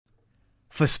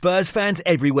For Spurs fans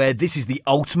everywhere, this is the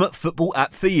ultimate football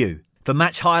app for you. For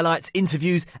match highlights,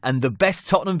 interviews, and the best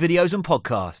Tottenham videos and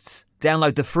podcasts.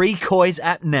 Download the free Coys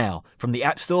app now from the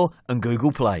App Store and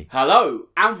Google Play. Hello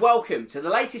and welcome to the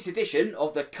latest edition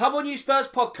of the Come On You Spurs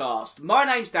podcast. My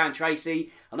name's Dan Tracy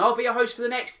and I'll be your host for the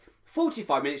next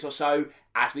 45 minutes or so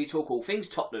as we talk all things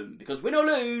Tottenham. Because win or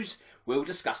lose, we'll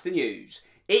discuss the news.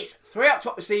 It's 3 up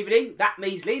top this evening. That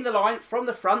means leading the line from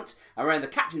the front and around the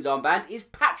captain's armband is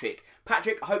Patrick.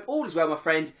 Patrick, I hope all is well, my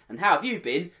friend. And how have you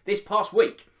been this past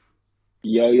week?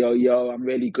 Yo, I'm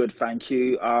really good, thank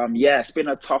you. It's been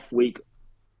a tough week,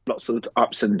 lots of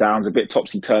ups and downs, a bit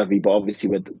topsy-turvy, but obviously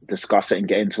we'll discuss it and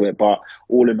get into it. But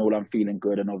all in all, I'm feeling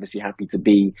good and obviously happy to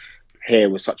be here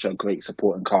with such a great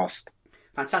supporting cast.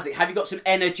 Fantastic. Have you got some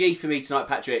energy for me tonight,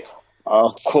 Patrick?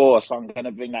 Of course, I'm going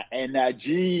to bring that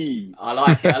energy. I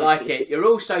like it. You're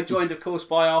also joined, of course,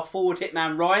 by our forward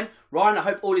hitman, Ryan. Ryan, I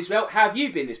hope all is well. How have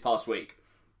you been this past week?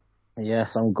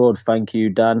 Yes, I'm good, thank you,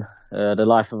 Dan. The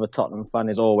life of a Tottenham fan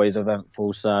is always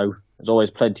eventful, so there's always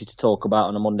plenty to talk about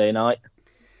on a Monday night.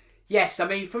 Yes, I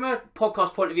mean, from a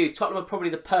podcast point of view, Tottenham are probably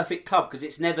the perfect club because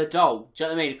it's never dull. Do you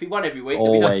know what I mean? If we won every week,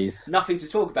 there'd be nothing to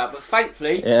talk about. But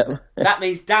thankfully, that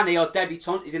means Danny, our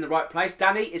debutant, is in the right place.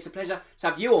 Danny, it's a pleasure to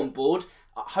have you on board.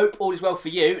 I hope all is well for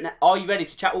you. And are you ready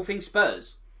to chat all things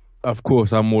Spurs? Of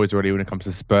course, I'm always ready when it comes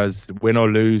to Spurs. Win or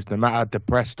lose, no matter how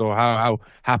depressed or how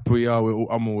happy we are,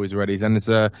 I'm always ready. And it's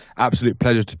an absolute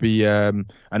pleasure to be, an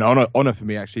honour for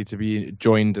me actually to be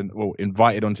joined and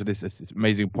invited onto this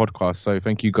amazing podcast. So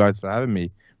thank you guys for having me.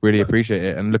 Really appreciate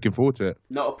it and looking forward to it.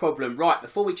 Not a problem. Right,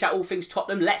 before we chat all things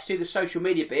Tottenham, let's do the social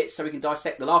media bits so we can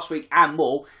dissect the last week and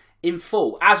more in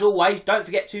full. As always, don't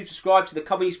forget to subscribe to the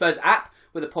Come On You Spurs app,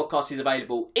 where the podcast is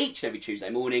available each and every Tuesday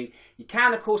morning. You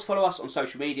can, of course, follow us on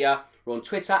social media. We're on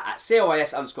Twitter at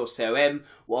COIS_COM.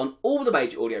 We're on all the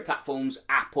major audio platforms,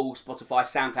 Apple, Spotify,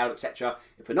 SoundCloud, etc.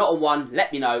 If we're not on one,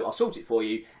 let me know. I'll sort it for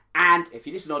you. And if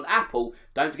you listen on Apple,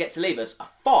 don't forget to leave us a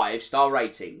 5-star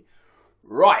rating.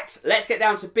 Right, let's get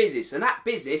down to business. And that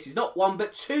business is not one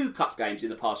but 2 cup games in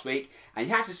the past week. And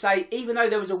you have to say, even though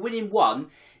there was a winning one,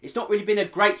 it's not really been a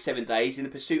great 7 days in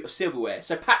the pursuit of silverware.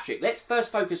 So Patrick, let's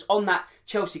first focus on that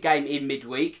Chelsea game in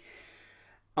midweek.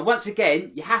 And once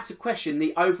again, you have to question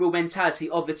the overall mentality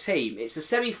of the team. It's a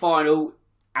semi-final,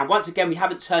 and once again, we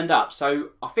haven't turned up. So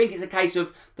I think it's a case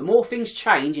of the more things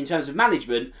change in terms of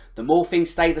management, the more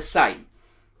things stay the same.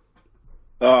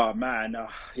 Oh, man.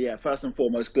 First and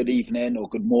foremost, good evening or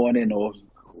good morning or,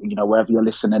 wherever you're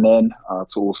listening in.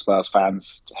 To all Spurs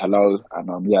fans, hello.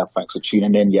 And, thanks for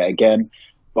tuning in yet again.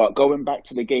 But going back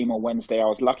to the game on Wednesday, I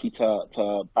was lucky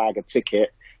to bag a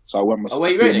ticket. So I went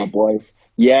with my boys.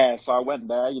 Yeah, so I went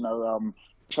there.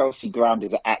 Chelsea ground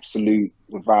is an absolute,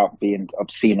 without being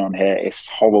obscene on here, it's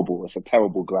horrible. It's a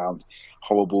terrible ground.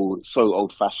 Horrible, so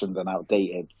old-fashioned and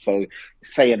outdated. So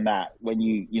saying that, when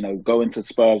you go into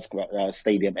Spurs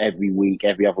stadium every week,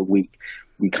 every other week,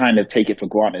 we kind of take it for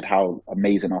granted how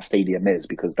amazing our stadium is,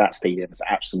 because that stadium is an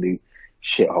absolute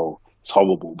shithole. It's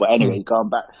horrible. But anyway, going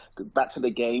back to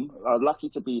the game, lucky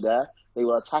to be there. They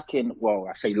were attacking, well,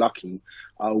 I say lucky.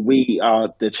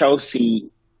 The Chelsea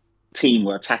team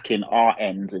were attacking our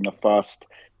end in the first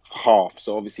half.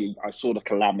 So obviously I saw the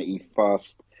calamity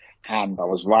first hand. I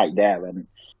was right there. And,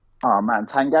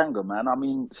 Tanganga, man. I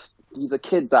mean, he's a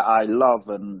kid that I love.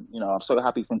 And, I'm so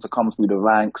happy for him to come through the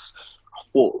ranks. I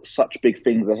thought such big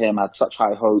things of him, had such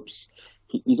high hopes.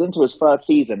 He's into his 3rd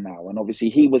season now, and obviously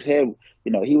he was here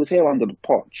under the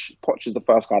Poch. Poch is the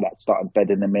first guy that started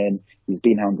bedding him in. He's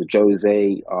been here under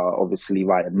Jose, obviously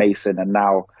Ryan Mason, and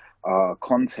now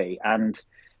Conte. And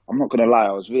I'm not going to lie,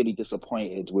 I was really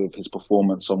disappointed with his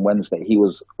performance on Wednesday. He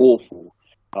was awful.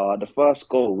 The first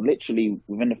goal, literally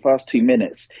within the first 2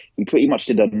 minutes, he pretty much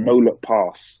did a no-look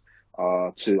pass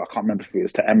to, I can't remember if it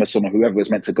was to Emerson or whoever it was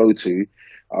meant to go to.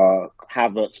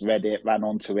 Havertz read it, ran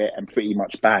onto it, and pretty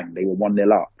much bang, they were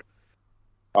 1-0 up.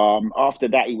 After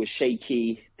that, he was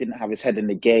shaky, didn't have his head in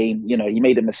the game. He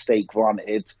made a mistake,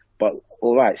 granted, but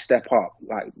all right, step up,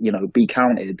 be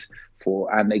counted for.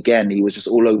 And again, he was just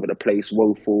all over the place,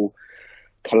 woeful.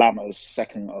 Calamo's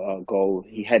second goal,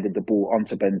 he headed the ball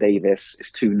onto Ben Davis.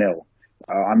 It's 2-0.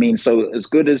 So as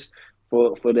good as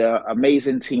for the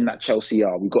amazing team that Chelsea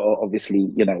are, we've got to obviously,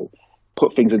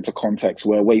 put things into context.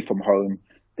 We're away from home.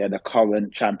 They're the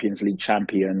current Champions League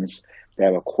champions.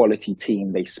 They're a quality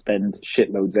team. They spend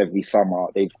shitloads every summer.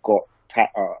 They've got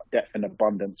depth in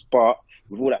abundance. But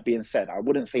with all that being said, I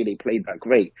wouldn't say they played that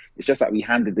great. It's just that we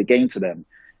handed the game to them.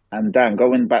 And Dan,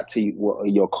 going back to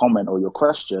your comment or your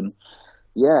question,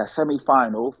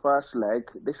 semi-final, first leg.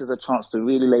 This is a chance to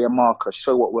really lay a marker,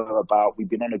 show what we're about. We've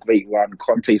been on a great run.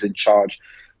 Conte's in charge.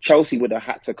 Chelsea would have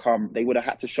had to come. They would have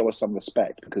had to show us some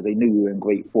respect because they knew we were in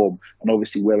great form, and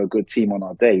obviously we're a good team on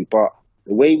our day. But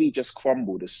the way we just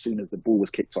crumbled as soon as the ball was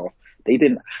kicked off, they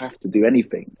didn't have to do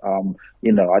anything.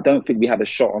 I don't think we had a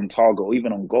shot on target or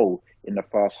even on goal in the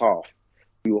first half.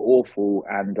 We were awful,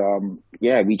 and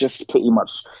we just pretty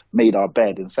much made our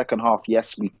bed. In second half,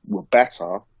 yes, we were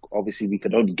better. Obviously, we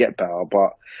could only get better,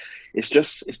 but it's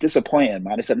disappointing,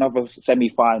 man. It's another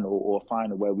semi-final or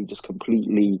final where we just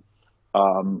completely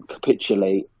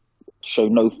capitulate, show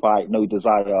no fight, no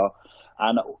desire.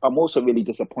 And I'm also really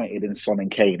disappointed in Son and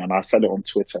Kane. And I said it on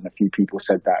Twitter, and a few people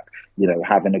said that,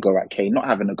 having a go at Kane, not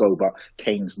having a go, but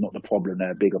Kane's not the problem. There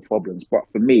are bigger problems. But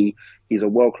for me, he's a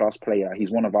world-class player.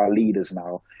 He's one of our leaders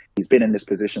now. He's been in this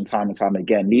position time and time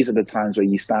again. These are the times where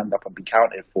you stand up and be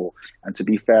counted for. And to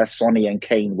be fair, Sonny and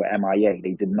Kane were MIA.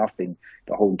 They did nothing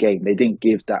the whole game. They didn't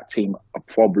give that team a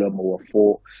problem or a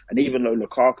thought. And even though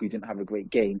Lukaku didn't have a great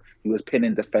game, he was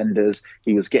pinning defenders.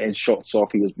 He was getting shots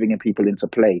off. He was bringing people into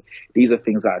play. These are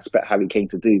things that I expect Harry Kane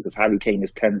to do, because Harry Kane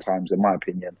is 10 times, in my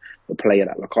opinion, the player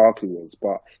that Lukaku is.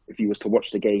 But if he was to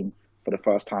watch the game for the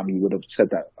first time, he would have said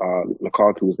that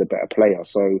Lukaku was the better player.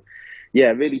 So,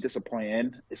 yeah, really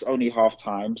disappointing. It's only half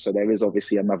time, so there is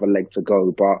obviously another leg to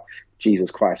go. But Jesus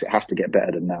Christ, it has to get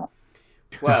better than that.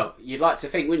 Well, you'd like to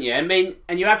think, wouldn't you? I mean,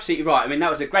 and you're absolutely right. I mean, that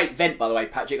was a great vent, by the way,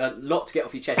 Patrick. A lot to get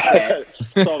off your chest there.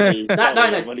 Sorry, no.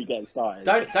 I'm only getting started.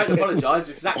 Don't apologise.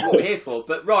 It's exactly what we're here for.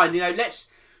 But Ryan, let's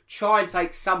try and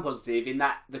take some positive in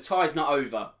that the tie's not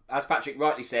over. As Patrick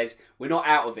rightly says, we're not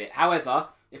out of it. However,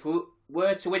 if we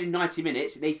were to win in 90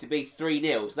 minutes, it needs to be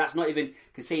 3-0. So that's not even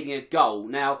conceding a goal.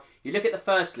 Now, you look at the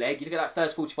first leg, you look at that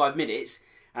first 45 minutes,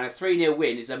 and a 3-0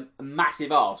 win is a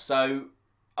massive arse. So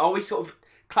are we sort of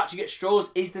clutching at straws?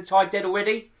 Is the tie dead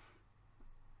already?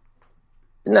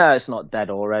 No, it's not dead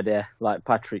already. Like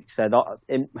Patrick said,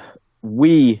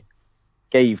 we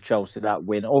gave Chelsea that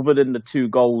win. Other than the 2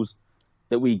 goals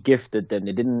that we gifted them,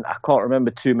 I can't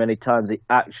remember too many times they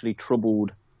actually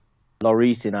troubled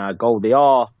Lloris in our goal.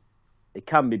 They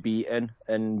can be beaten,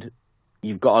 and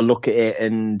you've got to look at it,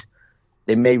 and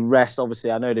they may rest.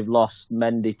 Obviously, I know they've lost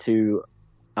Mendy to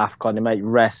AFCON. They may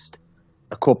rest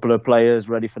a couple of players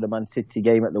ready for the Man City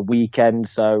game at the weekend.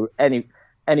 So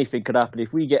anything could happen.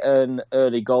 If we get an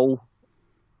early goal,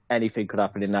 anything could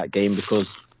happen in that game, because,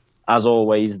 as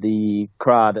always, the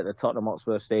crowd at the Tottenham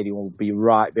Hotspur Stadium will be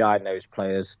right behind those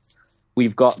players.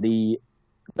 We've got the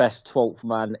best 12th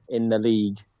man in the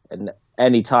league, and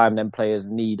any time them players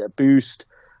need a boost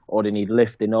or they need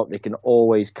lifting up, they can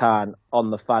always count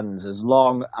on the fans, as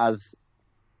long as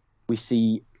we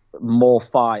see more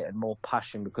fight and more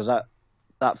passion, because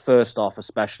that first half,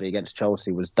 especially against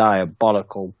Chelsea, was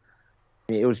diabolical.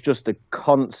 It was just a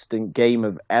constant game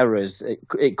of errors.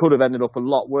 It could have ended up a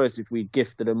lot worse if we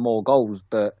gifted them more goals,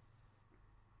 but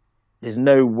there's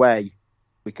no way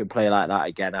we could play like that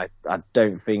again. I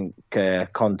don't think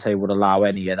Conte would allow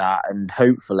any of that, and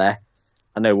hopefully,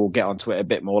 I know we'll get onto it a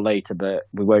bit more later, but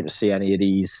we won't see any of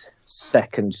these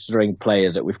second-string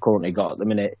players that we've currently got at the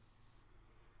minute.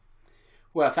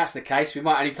 Well, if that's the case, we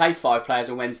might only play 5 players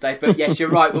on Wednesday. But yes, you're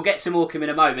right. We'll get to Morecambe in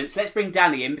a moment. So let's bring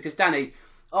Danny in, because Danny,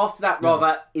 after that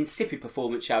rather insipid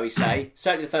performance, shall we say,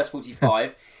 certainly the first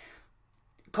 45,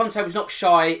 Conte was not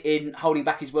shy in holding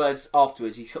back his words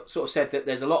afterwards. He sort of said that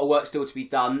there's a lot of work still to be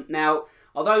done. Now,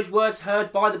 are those words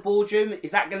heard by the boardroom?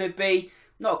 Is that going to be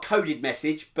not a coded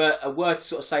message, but a word to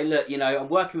sort of say, look, I'm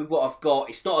working with what I've got.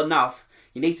 It's not enough.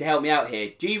 You need to help me out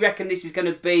here. Do you reckon this is going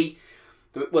to be...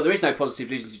 Well, there is no positive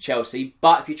losing to Chelsea,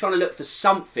 but if you're trying to look for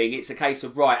something, it's a case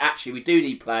of, right, actually, we do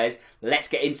need players. Let's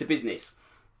get into business.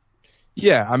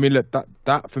 Yeah, I mean, look,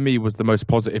 that for me was the most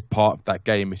positive part of that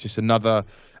game. It's just another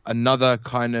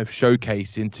kind of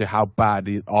showcase into how bad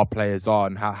our players are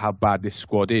and how bad this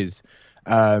squad is.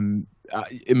 I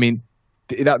mean,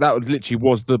 that literally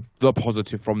was the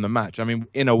positive from the match. I mean,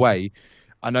 in a way,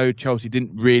 I know Chelsea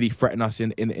didn't really threaten us in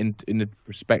the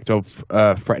respect of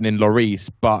threatening Lloris,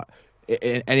 but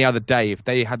any other day, if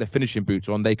they had the finishing boots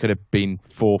on, they could have been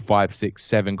 4, 5, 6,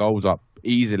 7 goals up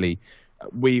easily.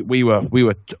 We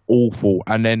were awful,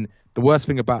 and then the worst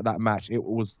thing about that match, it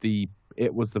was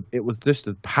just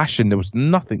the passion. There was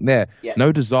nothing there,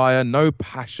 no desire, no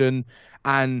passion,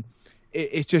 and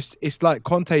it's like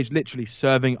Conte's literally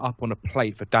serving up on a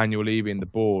plate for Daniel Levy and the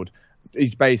board.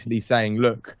 He's basically saying,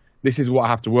 look, this is what I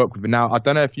have to work with. Now, I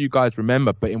don't know if you guys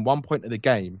remember, but in one point of the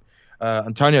game,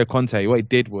 Antonio Conte, what he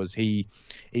did was he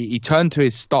turned to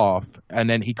his staff and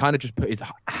then he kind of just put his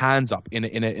hands up in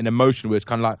a motion where it's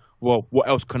kind of like, well, what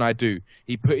else can I do?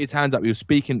 He put his hands up. He was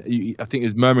speaking. I think he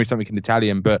was murmuring something in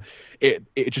Italian, but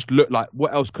it just looked like,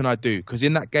 what else can I do? Because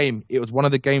in that game, it was one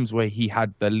of the games where he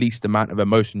had the least amount of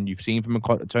emotion you've seen from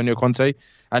Antonio Conte,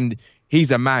 and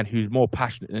he's a man who's more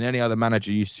passionate than any other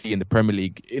manager you see in the Premier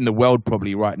League, in the world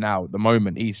probably right now at the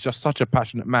moment. He's just such a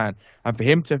passionate man. And for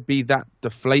him to be that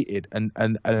deflated and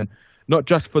not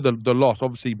just for the loss,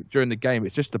 obviously, but during the game,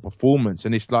 it's just the performance.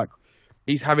 And it's like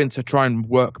he's having to try and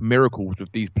work miracles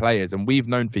with these players. And we've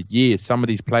known for years some of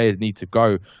these players need to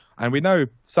go. And we know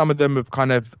some of them have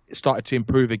kind of started to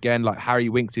improve again, like Harry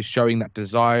Winks is showing that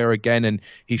desire again. And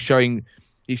he's showing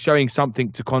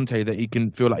something to Conte that he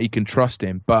can feel like he can trust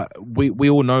him. But we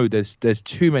all know there's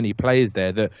too many players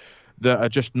there that are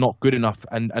just not good enough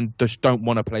and just don't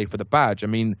want to play for the badge. I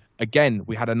mean, again,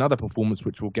 we had another performance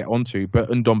which we'll get onto, but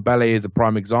Ndombele is a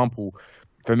prime example.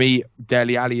 For me,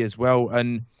 Dele Alli as well.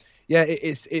 And yeah,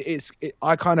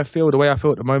 I kind of feel the way I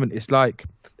feel at the moment. It's like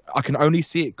I can only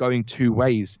see it going two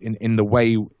ways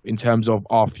in terms of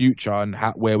our future and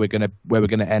where we're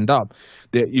gonna end up.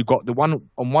 You've got the one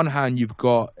on one hand, you've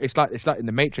got it's like in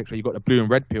the Matrix where you've got the blue and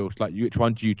red pills. Like which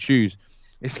one do you choose?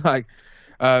 It's like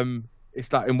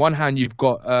in one hand you've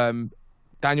got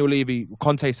Daniel Levy,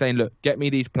 Conte saying, look, get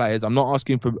me these players. I'm not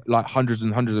asking for like hundreds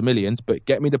and hundreds of millions, but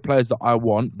get me the players that I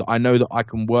want, that I know that I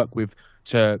can work with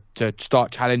to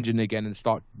start challenging again and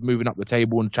start moving up the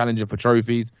table and challenging for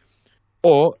trophies.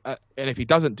 Or, and if he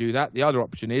doesn't do that, the other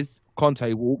option is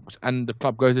Conte walks and the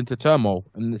club goes into turmoil.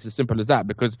 And it's as simple as that,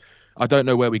 because I don't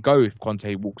know where we go if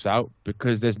Conte walks out,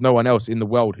 because there's no one else in the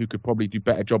world who could probably do a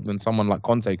better job than someone like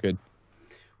Conte could.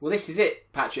 Well, this is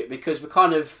it, Patrick, because we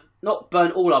kind of not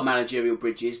burnt all our managerial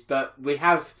bridges, but we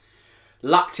have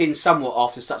lucked in somewhat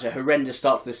after such a horrendous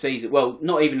start to the season. Well,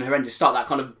 not even a horrendous start, that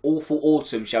kind of awful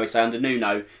autumn, shall we say, under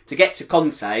Nuno. To get to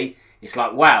Conte, it's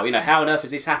like, wow, how on earth has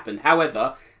this happened?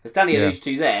 However, as Danny alludes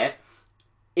to there,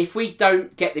 if we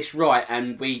don't get this right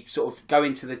and we sort of go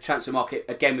into the transfer market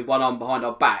again with one arm behind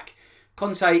our back,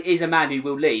 Conte is a man who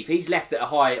will leave. He's left at a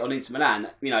high on Inter Milan.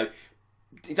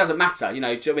 It doesn't matter.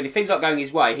 If things aren't going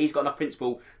his way, he's got enough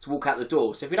principle to walk out the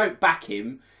door. So if we don't back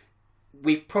him,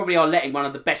 we probably are letting one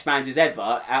of the best managers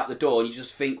ever out the door. And you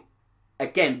just think,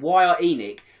 again, why are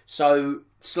ENIC so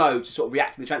slow to sort of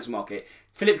react to the transfer market?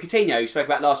 Philippe Coutinho, who spoke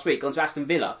about last week, gone to Aston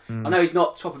Villa. I know he's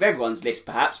not top of everyone's list,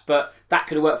 perhaps, but that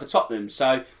could have worked for Tottenham.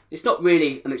 So it's not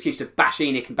really an excuse to bash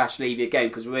ENIC and bash Levy again,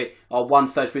 because we are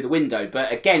 1/3 through the window.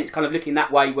 But again, it's kind of looking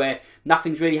that way where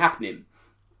nothing's really happening.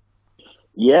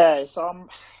 Yeah, it's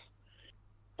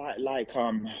like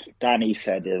Danny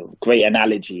said, a great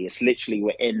analogy. It's literally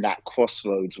we're in that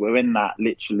crossroads. We're in that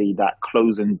literally that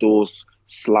closing doors,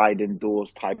 sliding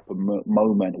doors type of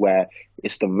moment where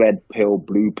it's the red pill,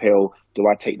 blue pill. Do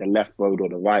I take the left road or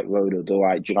the right road, or do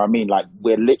you know what I mean? Like,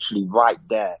 we're literally right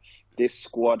there. This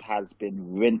squad has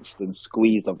been rinsed and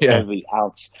squeezed of every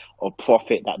ounce of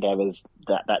profit that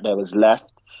there is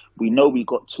left. We know we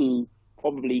got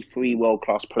probably 3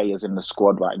 world-class players in the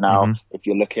squad right now. If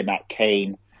you're looking at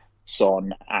Kane,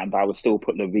 Son, and I would still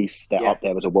put Lloris up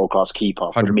there as a world-class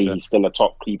keeper. For 100%. Me, he's still a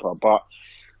top keeper. But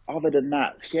other than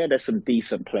that, there's some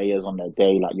decent players on their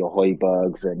day, like your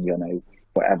Højbjergs and,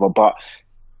 whatever. But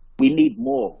we need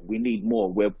more.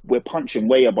 We're punching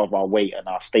way above our weight and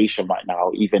our station right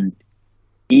now,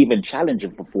 even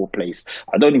challenging for 4th place.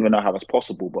 I don't even know how it's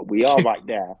possible, but we are right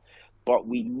there. But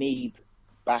we need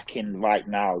back in right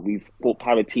now. We've brought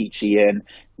Paratici in.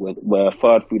 We're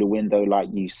 3rd through the window, like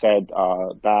you said,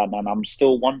 Dan, and I'm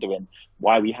still wondering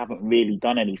why we haven't really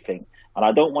done anything. And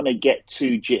I don't want to get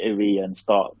too jittery and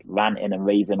start ranting and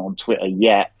raving on Twitter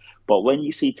yet, but when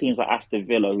you see teams like Aston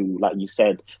Villa, who, like you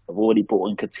said, have already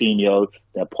brought in Coutinho,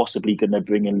 they're possibly going to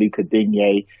bring in Luca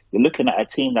Digne, you're looking at a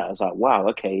team that is like, wow,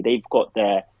 okay,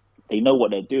 they know what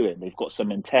they're doing. They've got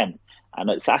some intent. And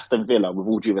it's Aston Villa, with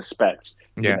all due respect.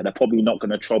 They're probably not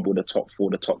going to trouble the top 4,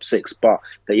 the top 6, but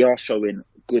they are showing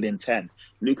good intent.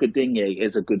 Luca Digne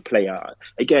is a good player.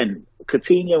 Again,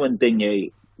 Coutinho and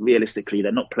Digne, realistically,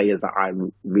 they're not players that I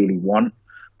really want,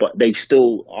 but they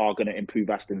still are going to improve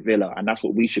Aston Villa, and that's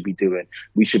what we should be doing.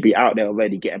 We should be out there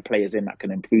already getting players in that can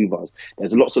improve us.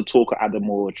 There's lots of talk of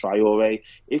Adama Traore.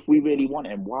 If we really want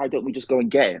him, why don't we just go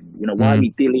and get him? Why are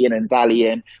we dillying and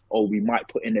dallying? Or we might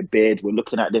put in a bid. We're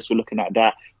looking at this, we're looking at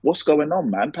that. What's going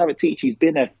on, man? Paratici's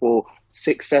been there for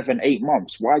 6, 7, 8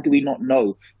 months. Why do we not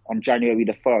know on January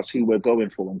the 1st who we're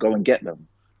going for and go and get them?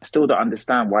 I still don't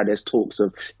understand why there's talks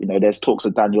of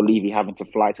Daniel Levy having to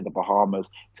fly to the Bahamas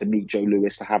to meet Joe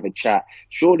Lewis to have a chat.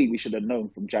 Surely we should have known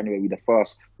from January the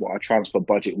 1st what our transfer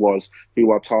budget was,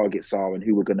 who our targets are, and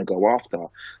who we're going to go after.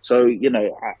 So,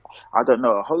 I don't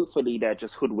know. Hopefully they're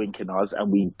just hoodwinking us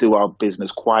and we do our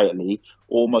business quietly.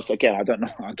 Almost, again, I don't know,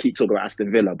 I keep talking about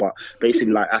Aston Villa, but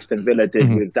basically like Aston Villa did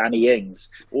with Danny Ings.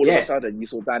 All of a sudden, you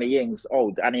saw Danny Ings.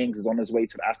 Oh, Danny Ings is on his way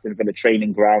to the Aston Villa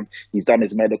training ground. He's done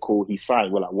his medical. He's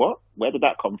signed. We're like, what? Where did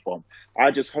that come from?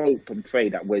 I just hope and pray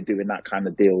that we're doing that kind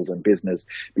of deals and business,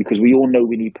 because we all know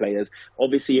we need players.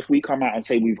 Obviously, if we come out and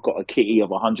say we've got a kitty of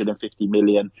 150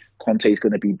 million, Conte's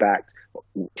going to be backed,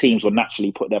 teams will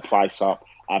naturally put their price up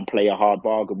and play a hard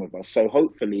bargain with us. So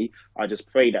hopefully, I just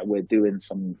pray that we're doing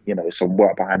some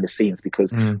work behind the scenes,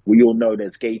 because we all know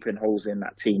there's gaping holes in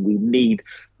that team.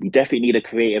 We definitely need a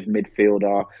creative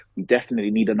midfielder. We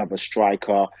definitely need another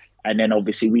striker. And then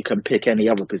obviously we can pick any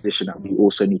other position that we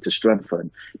also need to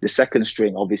strengthen. The second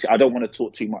string, obviously, I don't want to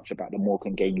talk too much about the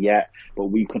Morecambe game yet,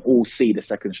 but we can all see the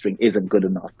second string isn't good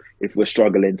enough if we're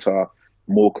struggling to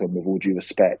Morecambe, with all due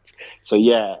respect. So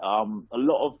yeah, a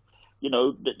lot of,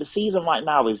 the season right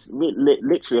now is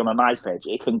literally on a knife edge.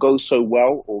 It can go so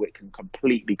well, or it can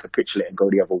completely capitulate and go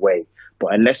the other way.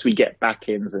 But unless we get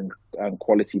back-ins and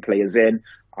quality players in,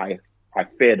 I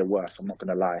fear the worst, I'm not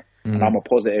going to lie. And I'm a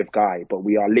positive guy, but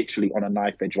we are literally on a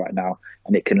knife edge right now,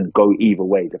 and it can go either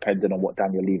way depending on what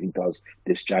Daniel Levy does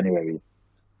this January.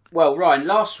 Well, Ryan,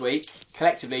 last week,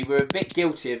 collectively, we were a bit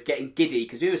guilty of getting giddy,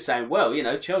 because we were saying, well,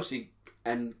 Chelsea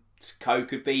and co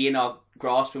could be in our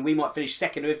grasp and we might finish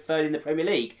second or third in the Premier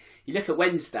League. You look at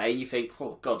Wednesday and you think,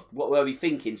 oh God, what were we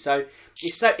thinking? So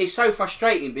it's so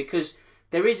frustrating, because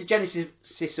there is a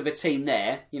genesis of a team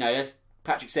there. As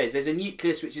Patrick says, there's a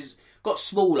nucleus which has got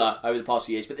smaller over the past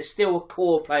few years, but there's still a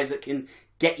core players that can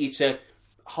get you to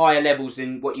higher levels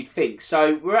than what you'd think.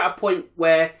 So we're at a point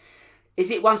where,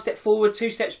 is it one step forward, two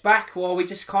steps back, or are we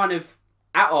just kind of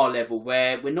at our level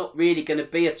where we're not really going to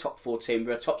be a top 4 team,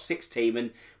 we're a top 6 team, and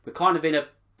we're kind of in a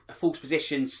false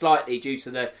position slightly due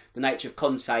to the nature of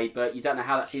Conte, but you don't know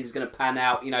how that season's going to pan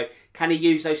out. Can he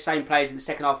use those same players in the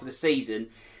second half of the season?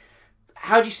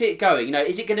 How do you see it going?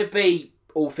 Is it going to be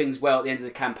all things well at the end of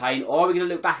the campaign, or are we going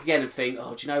to look back again and think,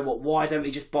 oh, do you know what, why don't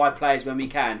we just buy players when we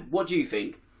can? What do you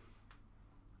think?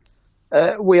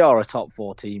 We are a top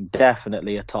 4 team,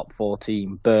 definitely a top 4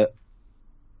 team, but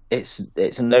it's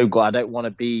a no-go. I don't want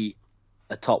to be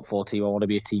a top 4 team. I want to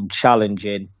be a team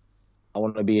challenging. I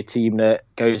want to be a team that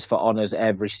goes for honours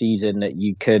every season, that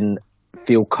you can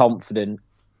feel confident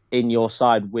in your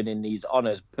side winning these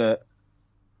honours. But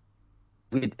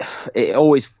it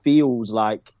always feels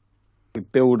like we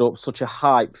build up such a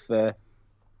hype for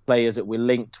players that we're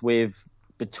linked with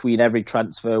between every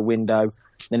transfer window.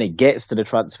 Then it gets to the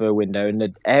transfer window,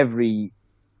 and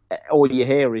all you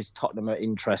hear is Tottenham are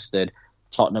interested,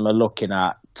 Tottenham are looking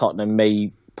at, Tottenham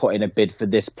may put in a bid for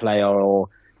this player,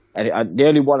 and the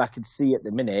only one I can see at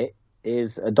the minute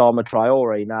is Adama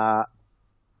Traore. Now,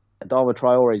 Adama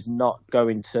Traore is not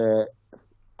going to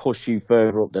push you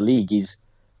further up the league. He's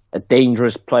a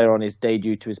dangerous player on his day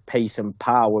due to his pace and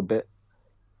power, but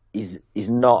he's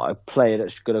not a player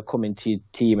that's going to come into your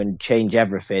team and change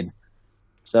everything.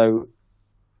 So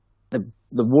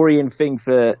the worrying thing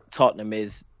for Tottenham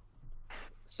is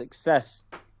success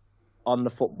on the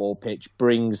football pitch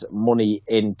brings money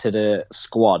into the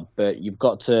squad, but you've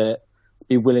got to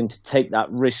be willing to take that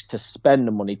risk to spend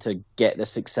the money to get the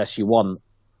success you want.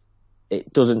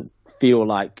 It doesn't feel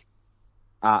like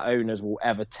our owners will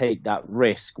ever take that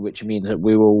risk, which means that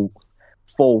we will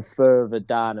fall further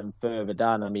down and further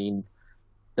down. I mean,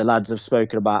 the lads have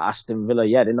spoken about Aston Villa.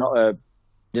 Yeah, they're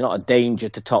not a danger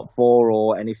to top 4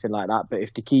 or anything like that, but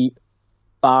if they keep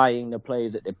buying the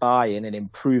players that they're buying and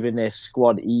improving their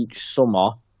squad each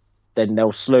summer, then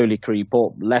they'll slowly creep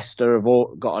up. Leicester have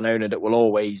got an owner that will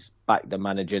always back the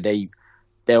manager.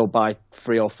 They'll buy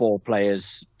 3 or 4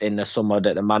 players in the summer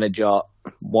that the manager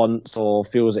wants or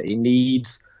feels that he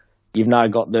needs. You've now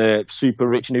got the super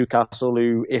rich Newcastle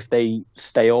who, if they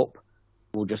stay up,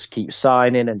 will just keep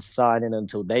signing and signing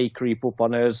until they creep up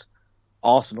on us.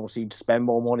 Arsenal seem to spend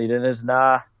more money than us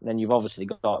now. And then you've obviously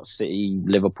got City,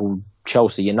 Liverpool,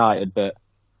 Chelsea, United, but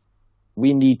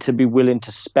we need to be willing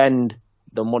to spend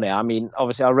the money. I mean,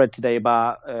 obviously I read today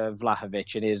about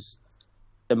Vlahovic and his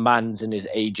demands and his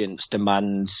agent's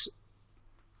demands.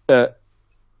 But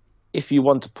if you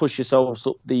want to push yourselves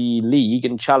up the league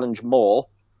and challenge more,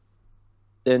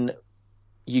 then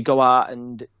you go out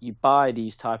and you buy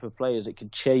these type of players that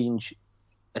could change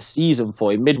a season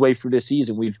for you. Midway through the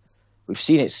season, we've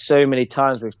seen it so many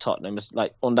times with Tottenham. It's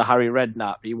like under Harry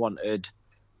Redknapp, he wanted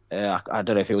I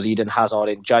don't know if it was Eden Hazard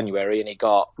in January, and he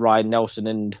got Ryan Nelson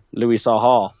and Louis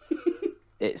Saha.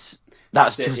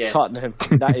 That's it, just yeah. Tottenham.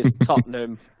 That is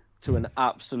Tottenham to an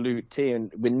absolute team.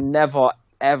 We're never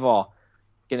ever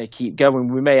going to keep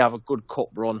going. We may have a good cup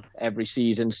run every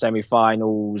season,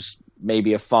 semi-finals,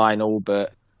 maybe a final,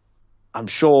 but I'm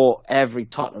sure every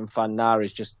Tottenham fan now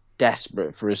is just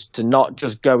desperate for us to not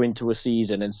just go into a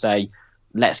season and say,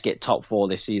 let's get top 4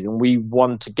 this season. We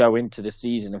want to go into the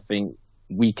season and think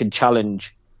we can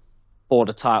challenge for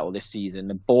the title this season.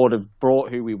 The board have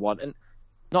brought who we want. And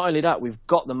not only that, we've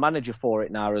got the manager for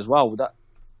it now as well. That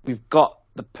we've got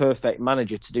the perfect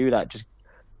manager to do that. Just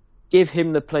give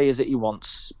him the players that he wants,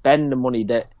 spend the money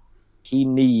that he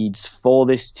needs for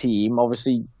this team.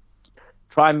 Obviously,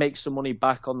 try and make some money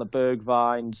back on the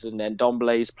Bergwijns and then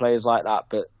Dombele's, players like that,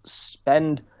 but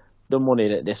spend the money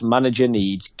that this manager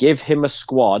needs. Give him a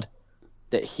squad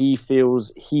that he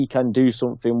feels he can do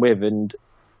something with, and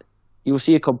you'll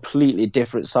see a completely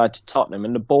different side to Tottenham.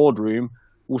 And the boardroom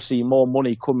will see more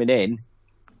money coming in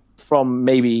from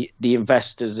maybe the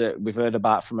investors that we've heard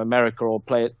about from America or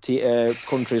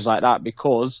countries like that,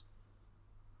 because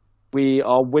we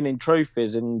are winning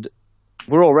trophies and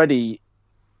we're already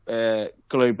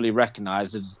globally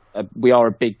recognised as we are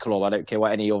a big club. I don't care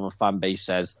what any other fan base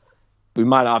says. We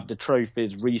might have the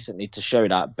trophies recently to show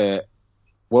that, but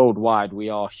worldwide we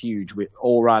are huge. We're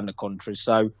all around the country.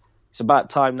 So it's about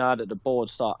time now that the board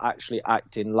start actually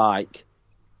acting like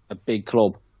a big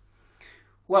club.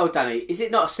 Well, Danny, is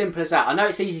it not as simple as that? I know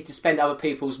it's easy to spend other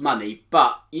people's money,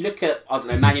 but you look at, I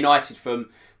don't know, Man United from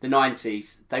the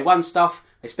 90s. They won stuff,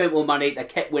 they spent more money, they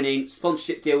kept winning,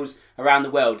 sponsorship deals around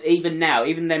the world. Even now,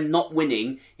 even them not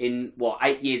winning in,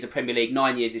 8 years of Premier League,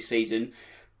 9 years this season,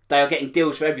 they are getting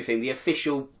deals for everything. The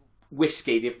official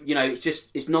whiskey,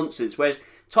 it's nonsense. Whereas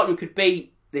Tottenham could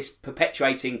be this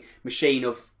perpetuating machine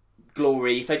of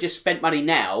glory. If they just spent money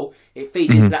now, it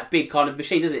feeds into that big kind of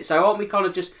machine, doesn't it? So aren't we kind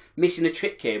of just missing a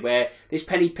trick here where this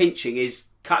penny pinching is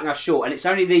cutting us short, and it's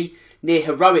only the near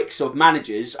heroics of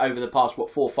managers over the past 4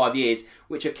 or 5 years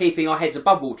which are keeping our heads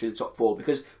above water in the top 4,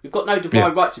 because we've got no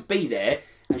divine right to be there.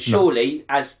 And surely,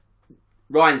 as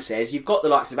Ryan says, you've got the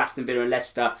likes of Aston Villa and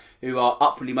Leicester who are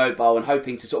upwardly mobile and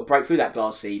hoping to sort of break through that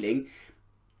glass ceiling.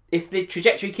 If the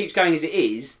trajectory keeps going as it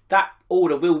is, that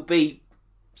order will be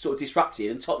sort of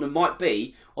disrupted, and Tottenham might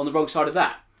be on the wrong side of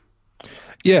that.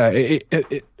 Yeah,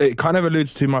 it kind of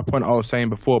alludes to my point I was saying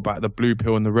before about the blue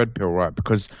pill and the red pill, right?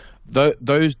 Because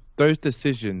those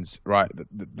decisions, right,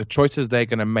 the choices they're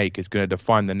going to make is going to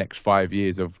define the next 5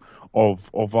 years of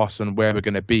us and where we're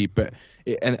going to be. But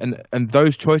and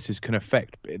those choices can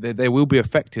affect, they will be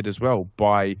affected as well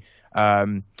by,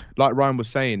 like Ryan was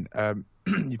saying,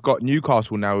 you've got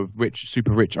Newcastle now with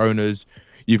super rich owners.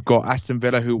 You've got Aston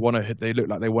Villa who they look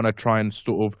like they want to try and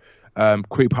sort of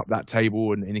creep up that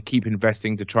table and keep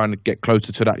investing to try and get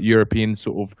closer to that European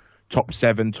sort of top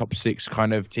 7, top 6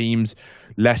 kind of teams.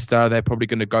 Leicester, they're probably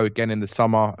going to go again in the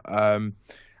summer.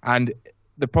 And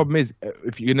the problem is,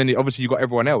 obviously you've got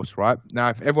everyone else, right? Now,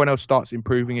 if everyone else starts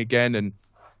improving again and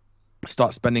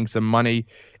start spending some money,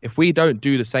 if we don't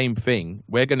do the same thing,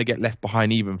 we're going to get left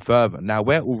behind even further. Now,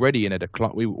 we're already in a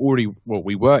decline. We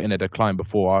were in a decline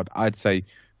before. I'd say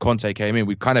Conte came in.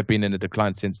 We've kind of been in a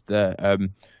decline since the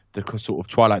sort of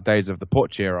twilight days of the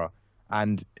Poch era,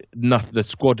 and the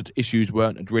squad issues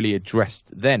weren't really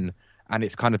addressed then, and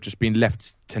it's kind of just been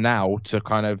left to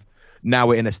now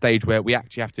we're in a stage where we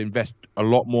actually have to invest a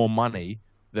lot more money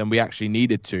than we actually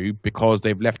needed to, because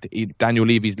they've left it, Daniel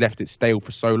Levy's left it stale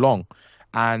for so long.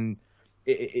 And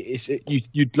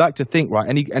you'd like to think, right,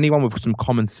 anyone with some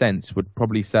common sense would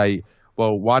probably say,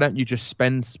 well, why don't you just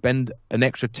spend an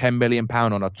extra £10 million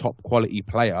on a top quality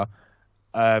player,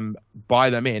 buy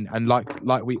them in, and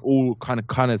like we all kind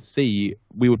of see,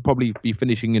 we would probably be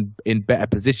finishing in better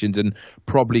positions and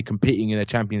probably competing in the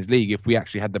Champions League if we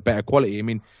actually had the better quality. I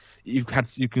mean, you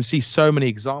can see so many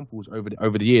examples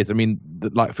over the years. I mean,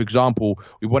 like for example,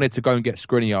 we wanted to go and get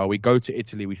Skriniar. We go to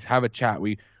Italy. We have a chat.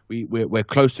 We're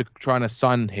close to trying to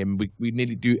sign him. We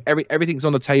nearly do everything's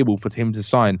on the table for him to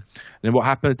sign. And then what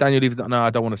happens? Daniel Levy's like, no, I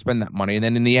don't want to spend that money. And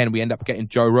then in the end, we end up getting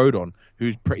Joe Rodon,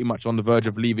 who's pretty much on the verge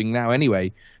of leaving now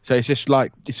anyway. So it's just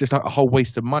like a whole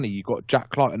waste of money. You got Jack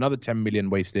Clark, another 10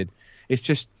 million wasted. They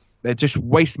just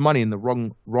waste money in the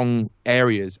wrong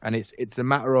areas, and it's a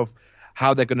matter of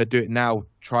how they're going to do it now,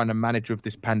 trying to manage with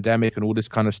this pandemic and all this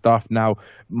kind of stuff. Now,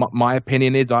 my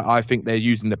opinion is I think they're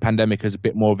using the pandemic as a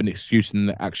bit more of an excuse than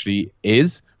it actually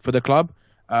is for the club.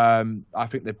 I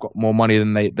think they've got more money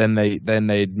than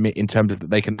they admit in terms of that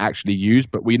they can actually use.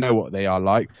 But we know what they are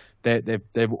like.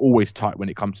 They've always tight when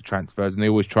it comes to transfers, and they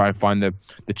always try and find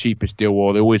the cheapest deal,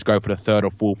 or they always go for the third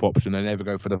or fourth option. They never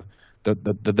go for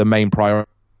the main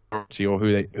priority or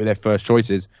who their first choice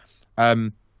is.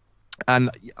 And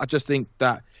I just think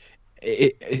that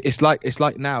it's like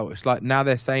now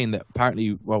they're saying that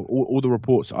apparently, well, all the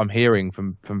reports I'm hearing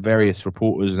from various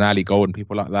reporters and Ali Gold and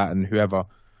people like that and whoever,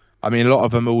 I mean, a lot of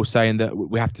them are all saying that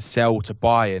we have to sell to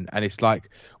buy, and it's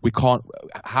like we can't.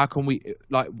 How can we?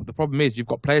 Like, the problem is you've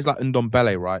got players like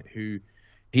Ndombele, right? Who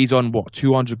he's on what,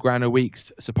 200 grand a week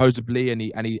supposedly, and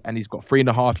he's got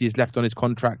 3.5 years left on his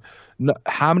contract. No,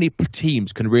 how many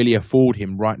teams can really afford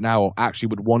him right now, or actually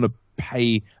would want to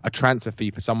pay a transfer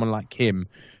fee for someone like him,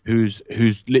 who's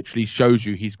literally shows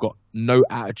you he's got no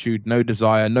attitude, no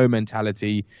desire, no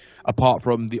mentality, apart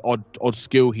from the odd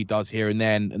skill he does here and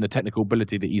then, and the technical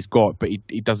ability that he's got, but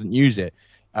he doesn't use it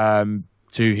the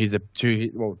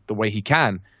way he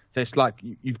can. So it's like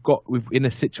we're in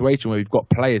a situation where we've got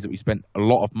players that we spent a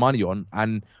lot of money on,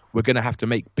 and we're going to have to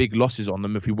make big losses on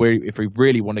them if we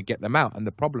really want to get them out. And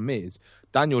the problem is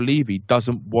Daniel Levy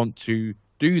doesn't want to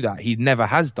do that. He never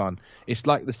has done. It's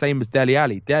like the same as Dele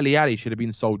Alli. Dele Alli should have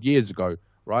been sold years ago,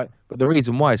 right? But the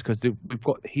reason why is because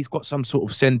he's got some sort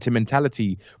of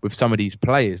sentimentality with some of these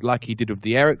players, like he did with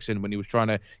the Eriksen when he was trying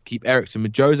to keep Eriksen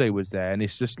when Jose was there. And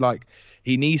it's just like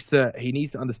he needs to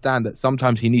understand that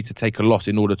sometimes he needs to take a loss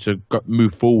in order to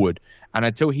move forward. And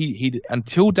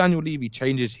until Daniel Levy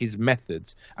changes his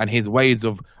methods and his ways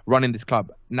of running this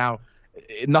club, now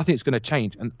nothing's going to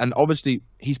change. And obviously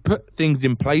he's put things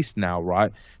in place now,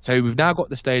 right? So we've now got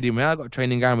the stadium, we've now got a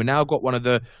training ground, we've now got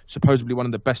supposedly one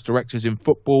of the best directors in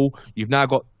football. You've now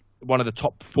got one of the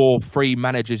top 3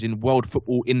 managers in world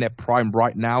football in their prime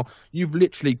right now. You've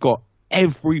literally got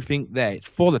everything there. It's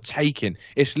for the taking.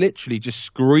 It's literally just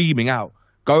screaming out,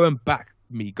 go and back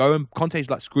me. Conte's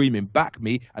like screaming, back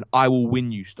me, and I will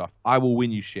win you stuff. I will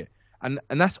win you shit. And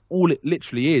that's all it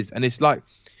literally is. And it's like,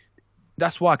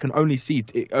 that's why I can only see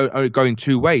it going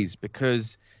two ways,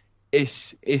 because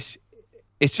it's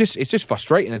just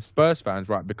frustrating as Spurs fans,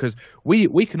 right? Because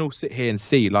we can all sit here and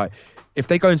see, like, if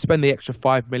they go and spend the extra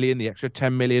 5 million, the extra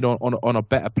 10 million on a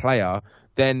better player,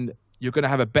 then you're going to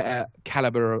have a better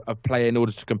caliber of player in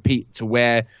order to compete to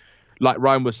where, like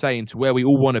Ryan was saying, to where we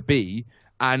all want to be.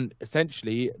 And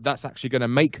essentially, that's actually going to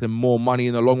make them more money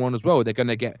in the long run as well. They're going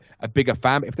to get a bigger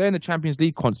fan. If they're in the Champions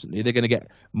League constantly, they're going to get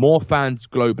more fans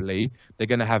globally. They're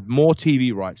going to have more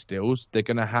TV rights deals. They're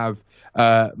going to have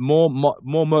more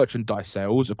merchandise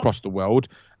sales across the world.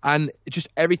 And just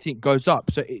everything goes up.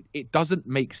 So it doesn't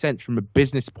make sense from a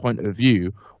business point of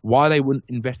view why they wouldn't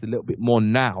invest a little bit more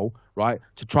now, right,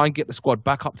 to try and get the squad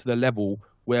back up to the level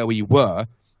where we were,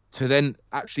 to then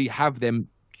actually have them,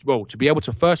 well, to be able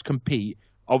to first compete.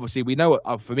 Obviously, we know,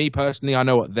 for me personally, I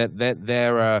know what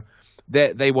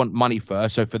they want money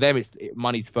first. So for them, it's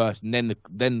money first, and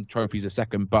then trophies are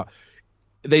second. But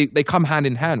they come hand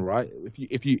in hand, right?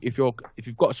 If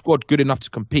you've got a squad good enough to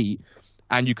compete,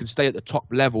 and you can stay at the top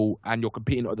level, and you're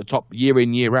competing at the top year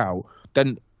in, year out,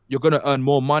 then you're going to earn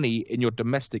more money in your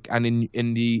domestic and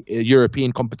in the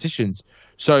European competitions.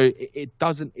 So it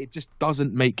just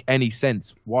doesn't make any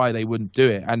sense why they wouldn't do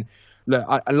it. And look,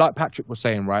 I like Patrick was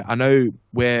saying, right? I know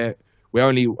we're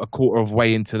only a quarter of the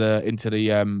way into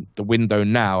the window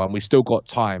now, and we still got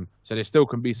time, so there still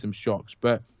can be some shocks.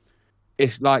 But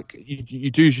it's like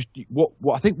you do just what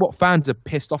I think what fans are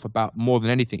pissed off about more than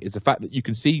anything is the fact that you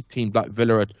can see teams like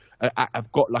Villa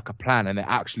have got like a plan, and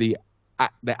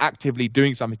they're actively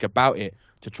doing something about it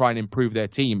to try and improve their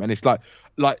team. And it's like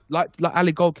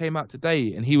Ali Gold came out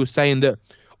today, and he was saying that,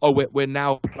 oh, we're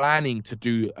now planning to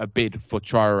do a bid for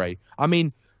Traoré. I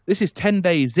mean, this is 10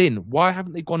 days in. Why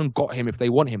haven't they gone and got him if they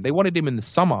want him? They wanted him in the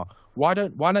summer. Why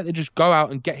don't they just go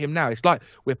out and get him now? It's like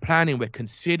we're planning, we're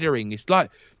considering. It's like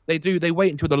they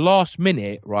wait until the last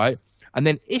minute, right? And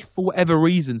then if for whatever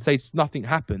reason, say nothing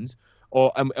happens,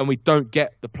 and we don't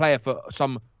get the player for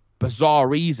some bizarre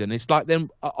reason, it's like then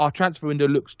our transfer window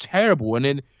looks terrible, and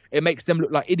then it makes them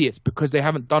look like idiots because they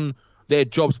haven't done their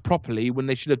jobs properly when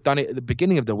they should have done it at the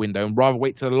beginning of the window and rather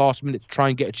wait till the last minute to try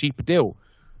and get a cheaper deal.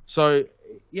 So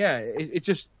yeah,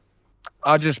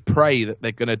 I just pray that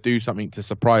they're going to do something to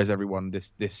surprise everyone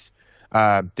this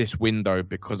window,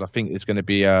 because I think it's going to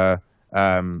be a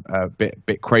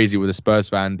bit crazy with the Spurs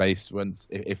fan base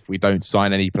if we don't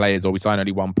sign any players, or we sign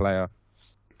only one player.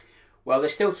 Well,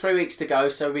 there's still 3 weeks to go,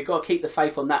 so we've got to keep the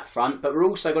faith on that front, but we're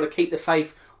also got to keep the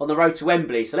faith on the road to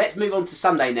Wembley. So let's move on to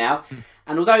Sunday now.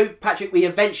 And although, Patrick, we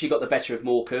eventually got the better of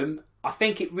Morecambe, I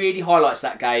think it really highlights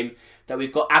that game that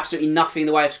we've got absolutely nothing in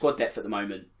the way of squad depth at the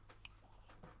moment.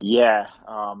 Yeah,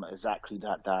 exactly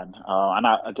that, Dan. And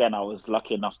I was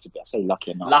lucky enough I say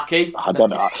lucky enough. Lucky? I don't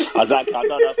know. Exactly. I don't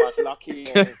know if I was lucky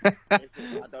or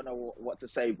I don't know what to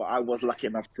say, but I was lucky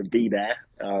enough to be there,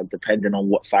 depending on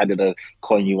what side of the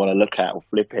coin you want to look at or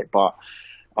flip it. But,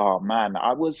 oh man,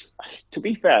 to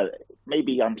be fair,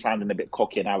 maybe I'm sounding a bit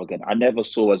cocky and arrogant. I never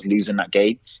saw us losing that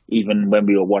game, even when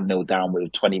we were 1-0 down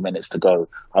with 20 minutes to go.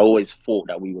 I always thought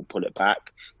that we would pull it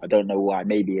back. I don't know why.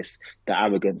 Maybe it's the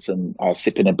arrogance and I was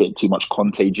sipping a bit too much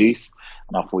Conte juice.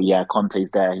 And I thought, yeah, Conte's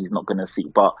there. He's not going to see.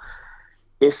 But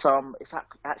it's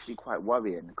actually quite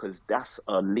worrying because that's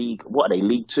a league. What are they?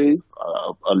 League Two?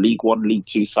 A League One, League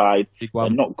Two side. League One.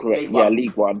 They're not great. League One.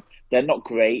 League One. They're not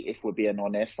great, if we're being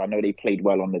honest. I know they played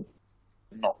well on the.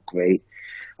 Not great.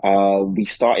 We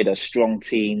started a strong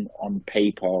team on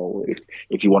paper,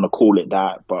 if you want to call it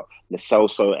that. But Lo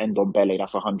Celso, Ndombele,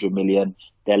 that's 100 million.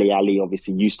 Dele Alli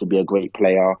obviously used to be a great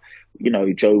player. You know,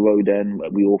 Joe Rodon,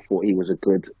 we all thought he was a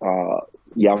good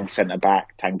young centre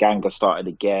back. Tanganga started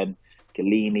again.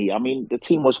 Galini. I mean, the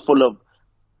team was full of,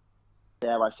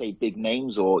 dare I say, big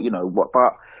names or you know what,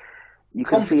 but. You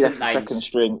can see that's the second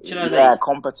string.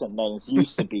 Competent names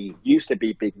used to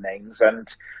be big names, and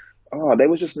there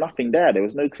was just nothing there. There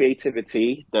was no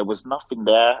creativity. There was nothing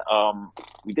there.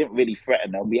 We didn't really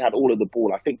threaten them. We had all of the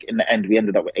ball. I think in the end we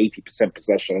ended up with 80%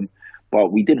 possession,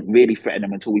 but we didn't really threaten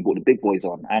them until we brought the big boys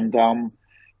on. And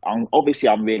obviously,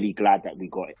 I'm really glad that we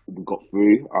got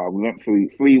through. We went through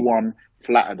 3-1,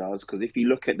 flattered us, because if you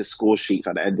look at the score sheets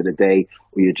at the end of the day,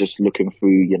 or you're just looking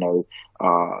through,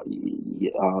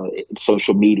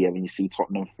 social media, and you see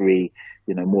Tottenham 3,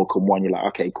 Morecambe 1, you're like,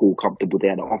 okay, cool, comfortable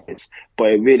there in the office.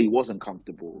 But it really wasn't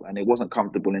comfortable, and it wasn't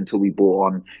comfortable until we brought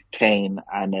on Kane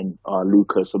and then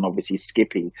Lucas and obviously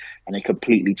Skippy, and it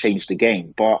completely changed the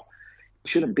game. But it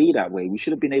shouldn't be that way. We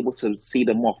should have been able to see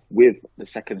them off with the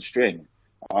second string.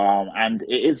 And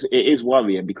it is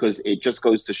worrying because it just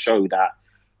goes to show that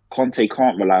Conte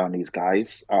can't rely on these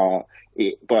guys.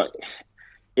 But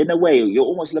in a way, you're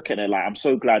almost looking at it like, I'm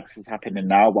so glad this is happening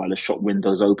now while the shop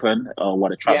window's open, while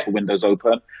the transfer window's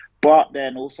open. But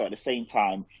then also at the same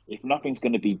time, if nothing's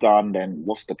going to be done, then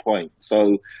what's the point?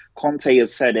 So Conte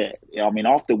has said it. I mean,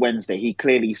 after Wednesday, he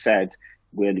clearly said,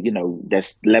 well,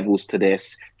 there's levels to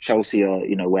this. Chelsea are,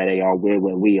 where they are, we're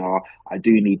where we are. I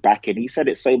do need backing. He said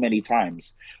it so many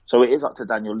times. So it is up to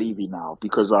Daniel Levy now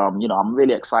because, I'm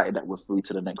really excited that we're through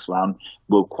to the next round.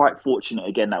 We're quite fortunate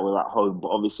again that we're at home, but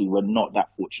obviously we're not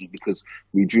that fortunate because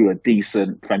we drew a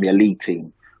decent Premier League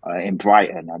team in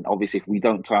Brighton. And obviously if we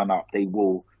don't turn up, they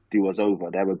will do us over.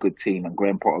 They're a good team and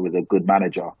Graham Potter is a good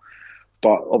manager.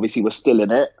 But obviously we're still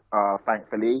in it,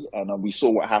 thankfully. And we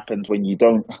saw what happens when you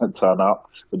don't turn up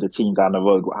with the team down the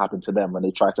road, what happened to them when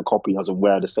they tried to copy us and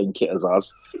wear the same kit as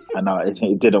us. And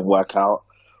it didn't work out.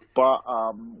 But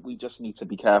we just need to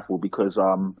be careful because,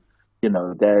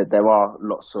 there are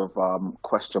lots of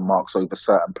question marks over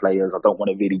certain players. I don't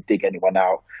want to really dig anyone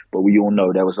out, but we all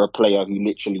know there was a player who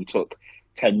literally took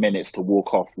 10 minutes to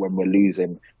walk off when we're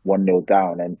losing 1-0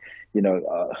 down. And,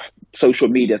 social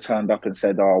media turned up and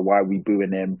said, why are we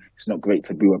booing him? It's not great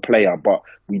to boo a player. But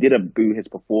we didn't boo his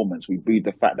performance. We booed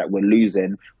the fact that we're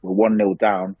losing. We're 1-0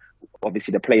 down.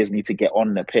 Obviously, the players need to get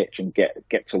on the pitch and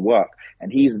get to work.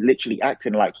 And he's literally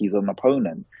acting like he's an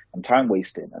opponent and time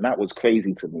wasting. And that was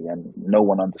crazy to me. And no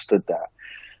one understood that.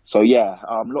 So, yeah,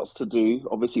 lots to do.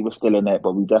 Obviously, we're still in it,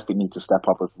 but we definitely need to step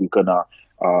up if we're going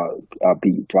to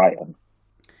beat Brighton.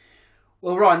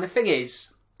 Well, Ryan, the thing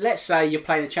is, let's say you're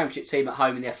playing a championship team at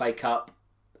home in the FA Cup.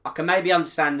 I can maybe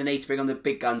understand the need to bring on the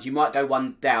big guns. You might go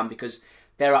one down because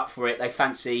they're up for it. They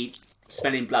fancy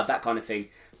smelling blood, that kind of thing.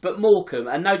 But Morecambe,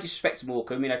 and no disrespect to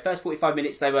Morecambe, first 45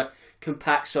 minutes they were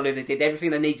compact, solid. They did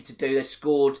everything they needed to do. They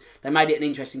scored. They made it an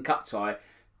interesting cup tie.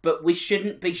 But we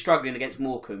shouldn't be struggling against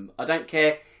Morecambe. I don't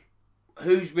care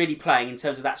who's really playing in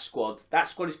terms of that squad. That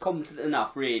squad is competent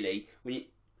enough, really,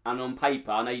 and on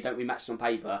paper, I know you don't rematch it on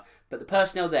paper, but the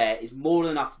personnel there is more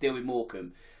than enough to deal with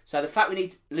Morecambe. So the fact we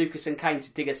need Lucas and Kane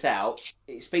to dig us out,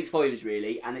 it speaks volumes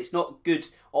really, and it's not good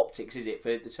optics, is it,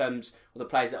 for the terms of the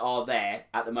players that are there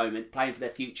at the moment, playing for their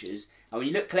futures. And when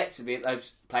you look collectively at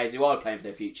those players who are playing for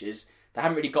their futures, they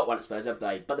haven't really got one at Spurs, have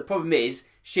they? But the problem is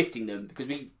shifting them, because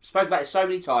we spoke about it so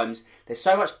many times, there's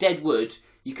so much dead wood,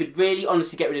 you could really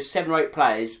honestly get rid of 7 or 8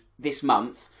 players this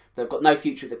month, they've got no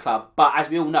future at the club. But as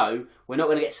we all know, we're not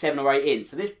going to get 7 or 8 in.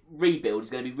 So this rebuild is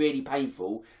going to be really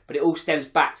painful. But it all stems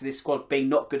back to this squad being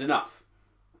not good enough.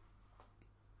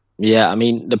 Yeah, I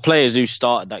mean, the players who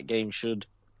started that game should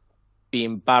be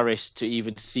embarrassed to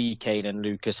even see Kane and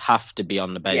Lucas have to be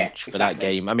on the bench for that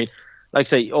game. I mean, like I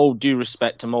say, all due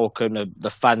respect to Morecambe, the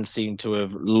fans seem to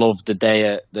have loved the day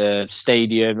at the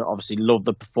stadium. Obviously, loved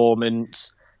the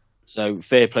performance. So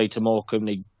fair play to Morecambe.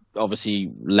 They obviously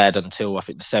led until I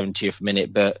think the 70th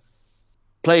minute. But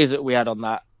players that we had on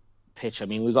that pitch, I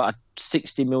mean, we got a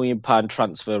 £60 million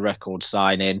transfer record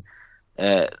signing.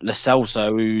 Lo Celso,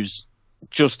 who's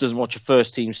just as much a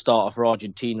first-team starter for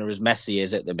Argentina as Messi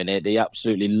is at the minute. They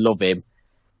absolutely love him.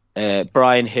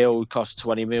 Brian Hill cost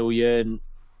 20 million.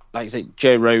 Like I say,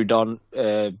 Joe Rodon,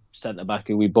 centre-back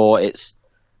who we bought. It's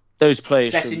those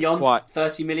players. Sessegnon,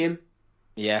 30 million.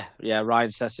 Yeah, Ryan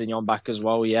Sessegnon back as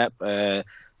well. Yep.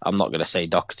 I'm not going to say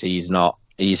Doherty. He's not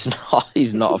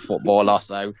a footballer,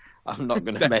 so I'm not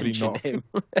going to mention him.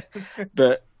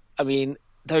 But I mean,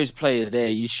 those players there,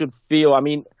 you should feel. I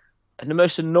mean, and the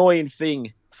most annoying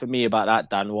thing for me about that,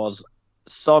 Dan, was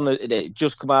Son. It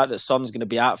just come out that Son's going to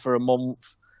be out for a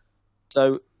month.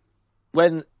 So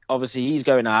when obviously he's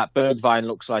going out, Bergwijn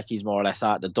looks like he's more or less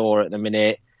out the door at the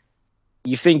minute.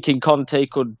 You're thinking Conte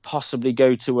could possibly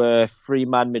go to a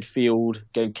three-man midfield,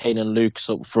 go Kane and Lucas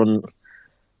up front.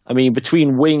 I mean,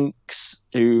 between Winks,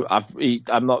 who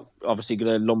I'm not obviously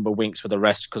going to lumber Winks with the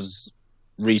rest because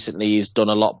recently he's done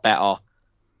a lot better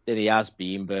than he has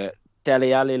been, but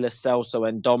Dele Alli, Lo Celso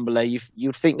and Ndombele,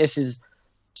 you'd think this is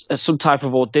some type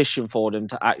of audition for them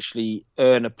to actually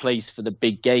earn a place for the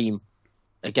big game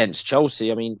against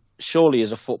Chelsea. I mean, surely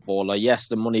as a footballer, yes,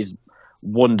 the money's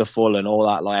wonderful and all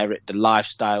that, like the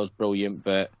lifestyle's brilliant,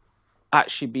 but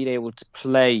actually being able to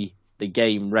play the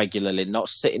game regularly, not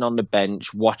sitting on the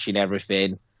bench watching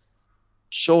everything,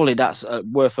 surely that's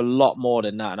worth a lot more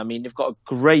than that. And I mean, they've got a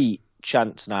great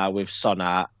chance now with Son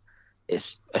out.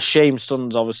 It's a shame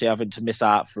Son's obviously having to miss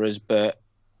out for us, but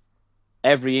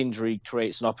every injury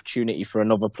creates an opportunity for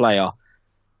another player,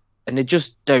 and they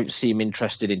just don't seem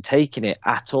interested in taking it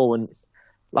at all. And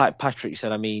like Patrick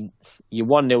said, I mean, you're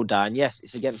 1-0 down. Yes,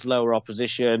 it's against lower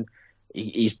opposition.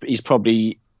 He's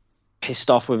probably pissed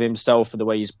off with himself for the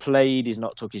way he's played. He's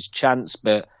not took his chance,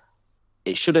 but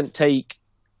it shouldn't take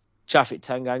Japhet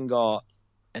Tanganga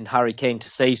and Harry Kane to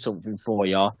say something for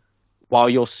you while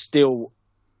you're still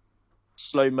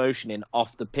slow motioning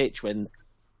off the pitch when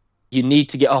you need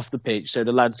to get off the pitch so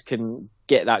the lads can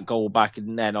get that goal back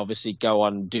and then obviously go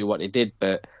on and do what they did.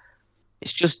 But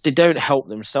it's just they don't help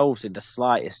themselves in the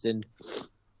slightest, and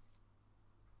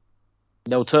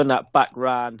they'll turn that back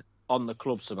round on the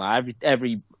club somehow.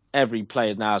 Every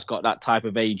player now has got that type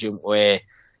of agent where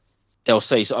they'll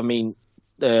say, so I mean,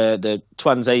 the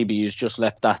Twanzebe who's just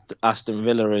left Aston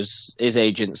Villa, as his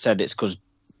agent said, it's because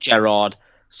Gerrard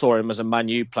saw him as a Man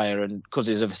U player, and because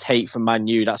of his hate for Man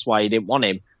U, that's why he didn't want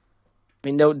him. I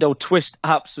mean, they'll twist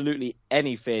absolutely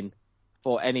anything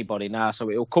for anybody now, so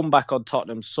it'll come back on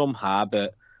Tottenham somehow.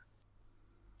 But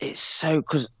it's so,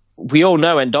 because we all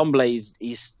know Ndombele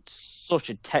he's such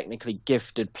a technically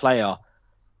gifted player,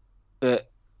 but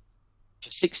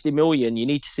for 60 million, you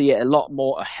need to see it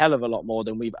a hell of a lot more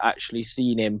than we've actually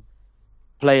seen him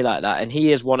play like that. And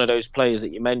he is one of those players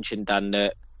that you mentioned, Dan,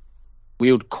 that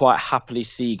we would quite happily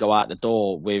see go out the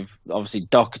door with obviously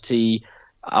Doherty.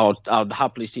 I'd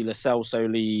happily see Lo Celso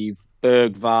leave,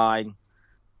 Bergwijn.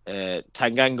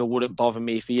 Tanganga wouldn't bother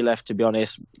me if he left, to be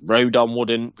honest. Rodon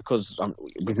wouldn't, because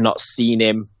we've not seen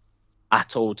him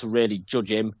at all to really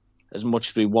judge him as much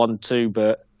as we want to.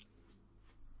 But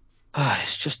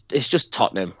it's just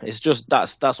Tottenham. It's just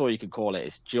that's all you can call it.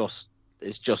 It's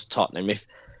just Tottenham.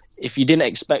 If you didn't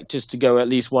expect us to go at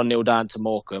least 1-0 down to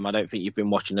Morecambe, I don't think you've been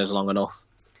watching us long enough.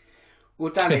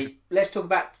 Well, Danny, let's talk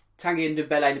about Tanguy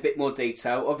Ndombele in a bit more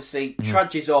detail. Obviously,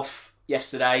 trudges off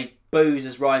yesterday. Boos,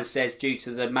 as Ryan says, due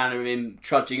to the manner of him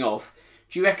trudging off.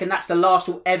 Do you reckon that's the last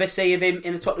we'll ever see of him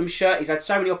in a Tottenham shirt? He's had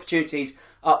so many opportunities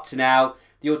up to now.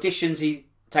 The auditions he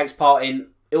takes part in,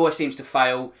 it always seems to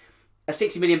fail. A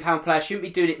 £60 million player shouldn't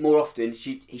be doing it more often.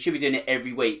 He should be doing it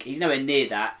every week. He's nowhere near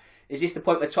that. Is this the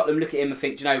point where Tottenham look at him and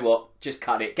think, do you know what, just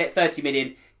cut it. Get 30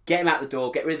 million, get him out the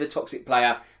door, get rid of the toxic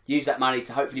player, use that money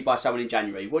to hopefully buy someone in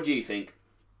January. What do you think?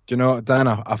 Do you know what, Dan?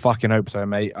 I fucking hope so,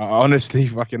 mate. I honestly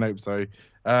fucking hope so.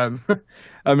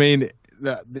 I mean,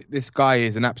 this guy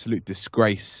is an absolute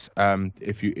disgrace. In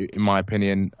my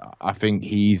opinion, I think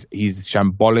he's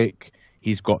shambolic.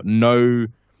 He's got no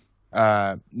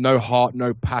heart,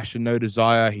 no passion, no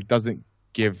desire. He doesn't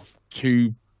give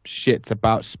two shits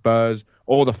about Spurs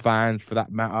or the fans, for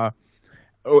that matter.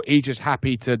 He's just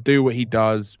happy to do what he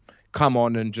does, come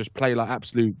on and just play like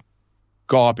absolute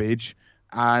garbage.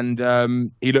 And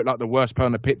he looked like the worst player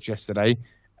on the pitch yesterday.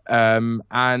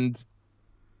 And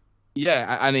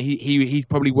yeah, and he's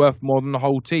probably worth more than the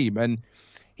whole team. And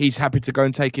he's happy to go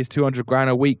and take his 200 grand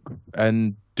a week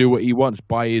and do what he wants,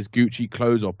 buy his Gucci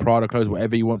clothes or Prada clothes,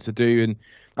 whatever he wants to do, and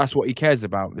that's what he cares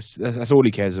about. That's all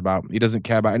he cares about. He doesn't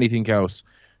care about anything else.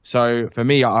 So for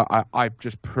me, I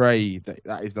just pray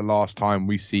that is the last time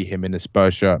we see him in a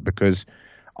Spurs shirt, because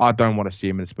I don't want to see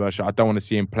him in a Spurs shirt. I don't want to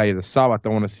see him play as a sub. I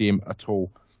don't want to see him at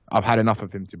all. I've had enough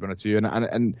of him, to be honest with you.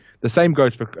 And the same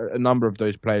goes for a number of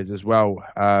those players as well.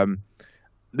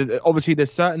 Obviously,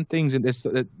 there's certain things in this.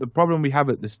 The problem we have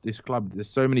at this club, there's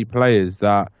so many players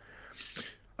that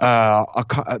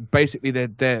basically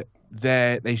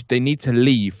they need to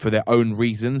leave for their own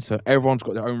reasons. So everyone's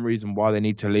got their own reason why they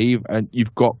need to leave, and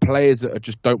you've got players that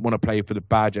just don't want to play for the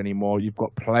badge anymore. You've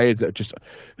got players that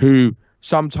who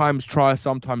sometimes try,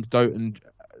 sometimes don't, and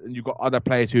you've got other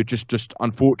players who just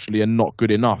unfortunately are not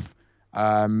good enough.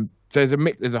 So there's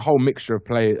a whole mixture of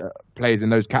players in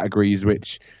those categories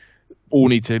which all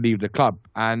need to leave the club,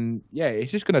 and yeah,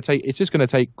 it's just going to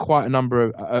take quite a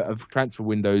number of transfer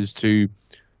windows to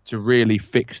really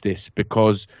fix this,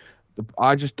 because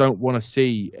I just don't want to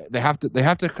see. They have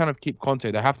to kind of keep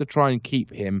Conte. They have to try and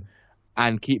keep him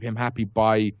happy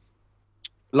by,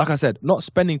 like I said, not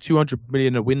spending 200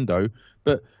 million a window,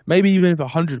 but maybe even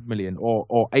 100 million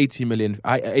or 80 million,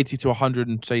 80 to 100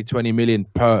 and say 20 million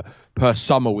per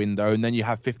summer window, and then you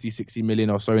have 50, 60 million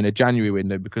or so in a January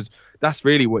window, because that's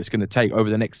really what it's going to take over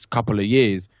the next couple of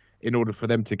years in order for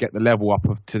them to get the level up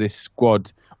to this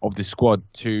squad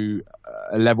to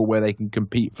a level where they can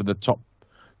compete for the top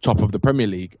of the Premier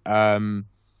League. And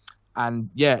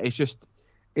yeah, it's just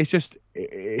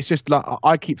like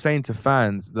I keep saying to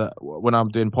fans that when I'm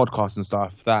doing podcasts and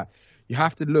stuff, that you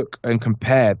have to look and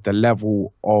compare the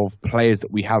level of players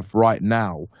that we have right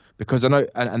now, because I know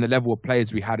and the level of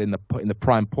players we had in the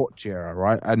prime Poch era,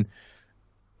 right? And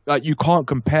like, you can't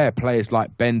compare players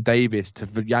like Ben Davies to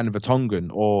Jan Vertonghen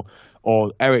or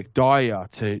Eric Dyer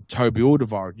to Toby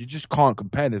Alderweireld. You just can't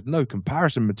compare. There's no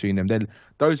comparison between them.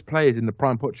 Those players in the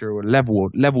prime Poch era were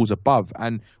levels above,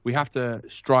 and we have to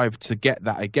strive to get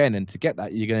that again. And to get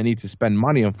that, you're going to need to spend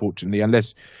money, unfortunately,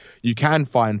 unless you can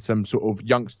find some sort of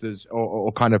youngsters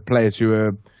or kind of players who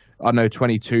are, I don't know,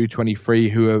 22, 23,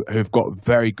 who've got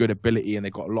very good ability and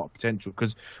they've got a lot of potential.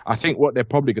 Because I think what they're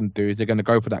probably going to do is they're going to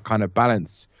go for that kind of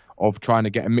balance of trying to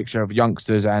get a mixture of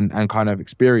youngsters and kind of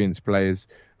experienced players.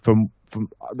 From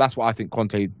that's what I think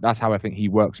Conte. That's how I think he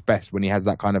works best, when he has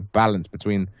that kind of balance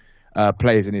between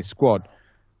players in his squad.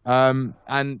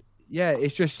 And yeah,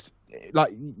 it's just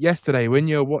like yesterday when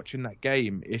you're watching that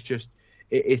game, it's just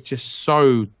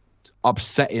so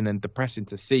upsetting and depressing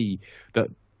to see that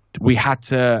we had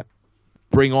to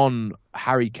bring on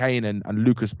Harry Kane and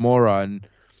Lucas Moura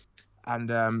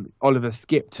and Oliver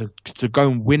Skip to go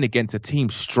and win against a team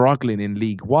struggling in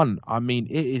League One. I mean,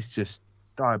 it is just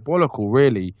diabolical,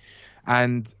 really.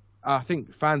 And I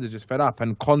think fans are just fed up.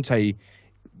 And Conte,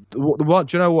 what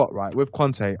do you know what, right? With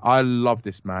Conte, I love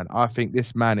this man. I think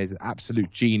this man is an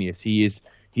absolute genius. He is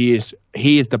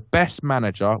the best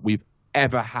manager we've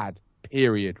ever had,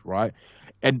 period, right?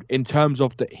 And in terms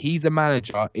of that, he's a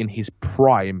manager in his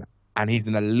prime, and he's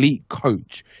an elite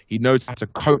coach. He knows how to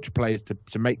coach players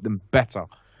to make them better.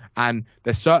 And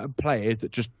there's certain players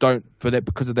that just don't,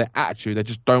 because of their attitude, they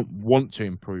just don't want to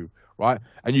improve, right?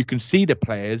 And you can see the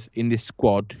players in this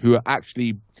squad who are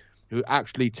actually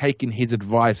taking his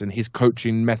advice and his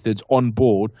coaching methods on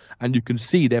board, and you can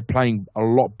see they're playing a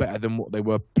lot better than what they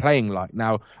were playing like.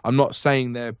 Now, I'm not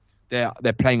saying they're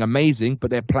playing amazing,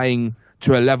 but they're playing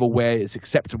to a level where it's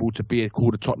acceptable to be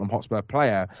called a Tottenham Hotspur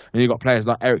player. And you've got players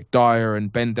like Eric Dyer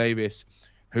and Ben Davies,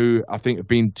 who I think have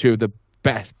been two of the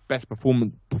best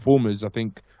performers, I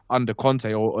think, under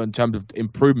Conte, or in terms of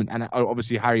improvement, and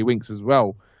obviously Harry Winks as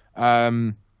well.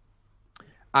 And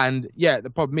yeah,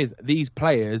 the problem is these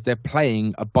players, they're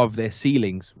playing above their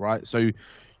ceilings, right? So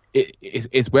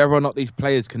it's whether or not these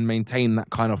players can maintain that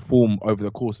kind of form over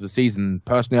the course of the season.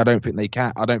 Personally, I don't think they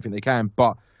can.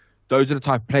 But those are the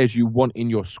type of players you want in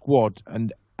your squad,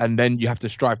 and then you have to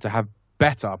strive to have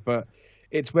better. But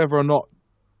it's whether or not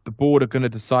the board are going to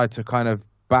decide to kind of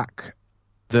back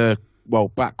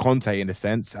Conte in a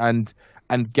sense, and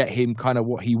get him kind of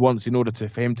what he wants in order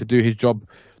for him to do his job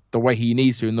the way he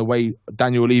needs to, and the way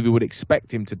Daniel Levy would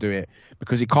expect him to do it,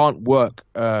 because he can't work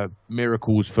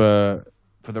miracles for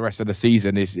the rest of the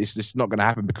season. It's just not going to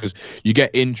happen, because you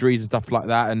get injuries and stuff like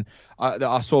that. And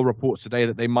I saw reports today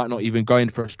that they might not even go in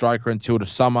for a striker until the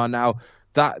summer. Now,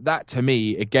 that to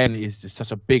me, again, is just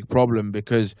such a big problem,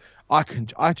 because I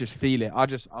just feel it. I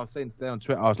was saying today on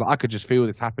Twitter, I was like, I could just feel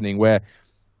this happening, where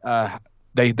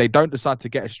they don't decide to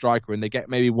get a striker and they get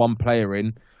maybe one player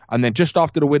in. And then just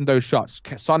after the window shuts,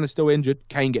 Son is still injured,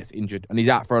 Kane gets injured, and he's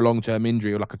out for a long-term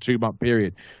injury or like a 2-month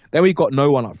period. Then we've got no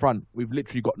one up front. We've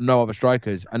literally got no other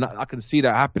strikers, and I can see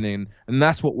that happening. And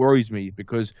that's what worries me,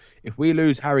 because if we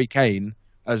lose Harry Kane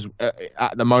as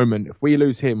at the moment, if we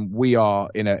lose him, we are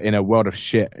in a world of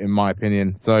shit, in my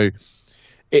opinion. So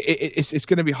it's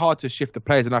going to be hard to shift the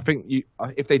players, and I think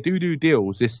if they do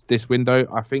deals this window,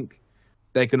 I think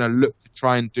they're going to look to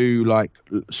try and do like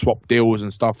swap deals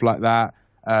and stuff like that.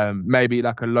 Maybe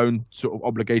like a loan sort of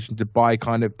obligation to buy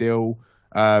kind of deal.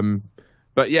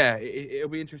 But yeah, it'll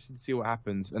be interesting to see what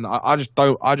happens. And I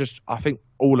think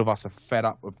all of us are fed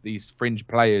up with these fringe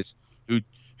players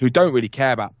who don't really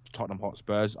care about Tottenham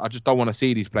Hotspurs. I just don't want to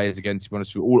see these players again, to be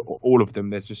honest with you. All of them.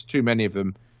 There's just too many of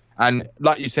them. And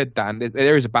like you said, Dan,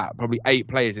 there is about probably 8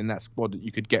 players in that squad that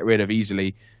you could get rid of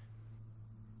easily.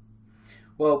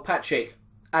 Well, Patrick,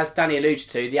 as Danny alludes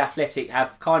to, the Athletic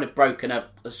have kind of broken a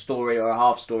story, or a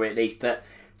half story at least, that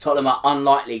Tottenham are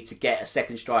unlikely to get a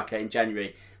second striker in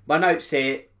January. My notes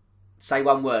here say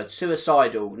one word: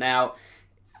 suicidal. Now,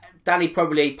 Danny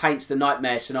probably paints the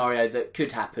nightmare scenario that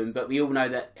could happen, but we all know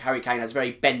that Harry Kane has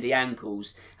very bendy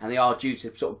ankles and they are due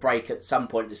to sort of break at some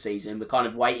point in the season. We're kind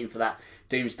of waiting for that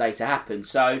doomsday to happen.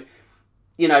 So,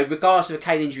 regardless of a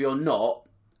Kane injury or not,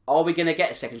 are we going to get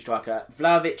a second striker?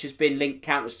 Vlahovic has been linked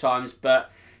countless times,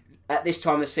 but at this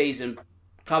time of the season,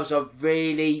 clubs are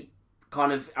really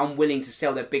kind of unwilling to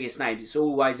sell their biggest names. It's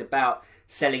always about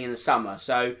selling in the summer.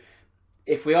 So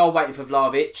if we are waiting for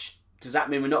Vlahovic, does that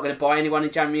mean we're not going to buy anyone in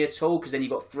January at all? Because then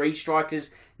you've got 3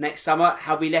 strikers next summer.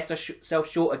 Have we left ourselves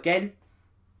short again?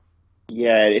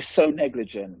 Yeah, it's so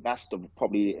negligent. That's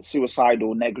probably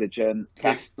suicidal, negligent.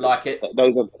 Like it.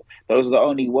 Those are the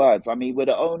only words. I mean, we're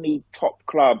the only top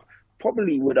club,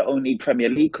 probably we're the only Premier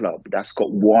League club that's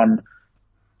got one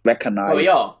recognised. Oh, we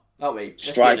are, aren't we?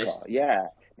 Striker. Yeah,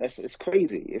 it's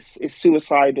crazy. It's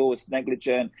suicidal. It's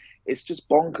negligent. It's just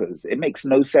bonkers. It makes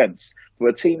no sense. For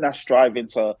a team that's striving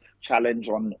to challenge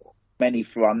on many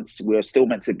fronts, we're still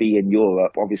meant to be in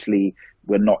Europe. Obviously,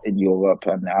 we're not in Europe,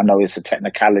 and I know it's a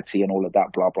technicality and all of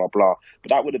that, blah, blah, blah. But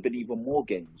that would have been even more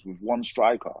games with one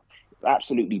striker. It's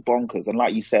absolutely bonkers. And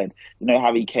like you said,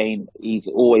 Harry Kane, he's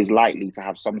always likely to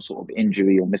have some sort of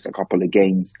injury or miss a couple of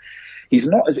games. He's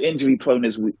not as injury prone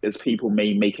as people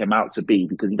may make him out to be,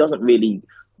 because he doesn't really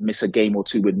miss a game or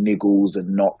two with niggles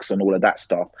and knocks and all of that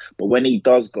stuff. But when he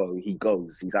does go, he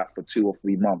goes. He's out for 2 or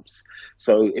 3 months.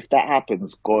 So if that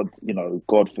happens, God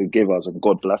forgive us and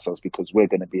God bless us, because we're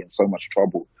going to be in so much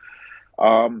trouble.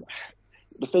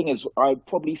 The thing is, I'd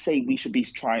probably say we should be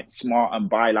trying smart and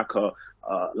buy like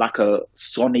a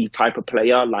Sonny type of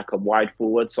player, like a wide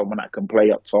forward, someone that can play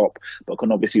up top, but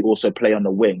can obviously also play on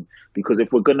the wing. Because if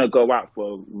we're going to go out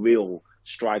for a real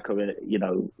striker,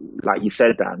 like you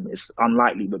said, Dan, it's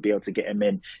unlikely we'll be able to get him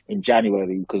in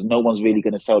January, because no one's really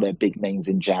going to sell their big names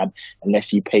in Jan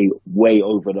unless you pay way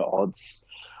over the odds.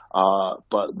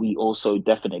 But we also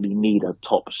definitely need a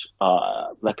top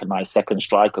recognised second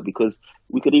striker, because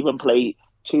we could even play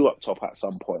 2 up top at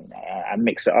some point and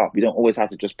mix it up. We don't always have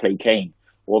to just play Kane.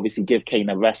 We'll obviously give Kane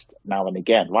a rest now and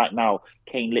again. Right now,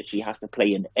 Kane literally has to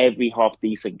play in every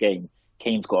half-decent game.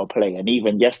 Kane's got to play. And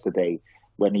even yesterday,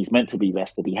 when he's meant to be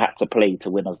rested, he had to play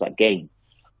to win us that game.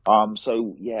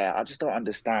 So, yeah, I just don't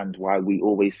understand why we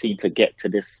always seem to get to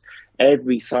this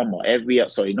every summer, every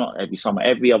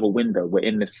other window. We're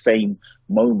in the same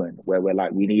moment where we're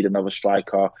like, we need another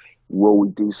striker. Will we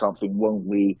do something? Won't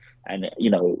we? And,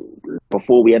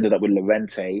 before we ended up with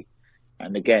Llorente,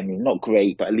 and again, he's not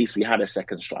great, but at least we had a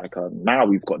second striker. Now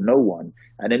we've got no one.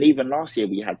 And then even last year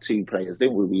we had 2 players,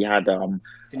 didn't we? We had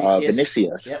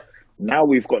Vinicius. Yep. Now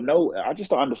we've got I just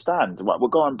don't understand. We're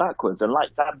going backwards. And like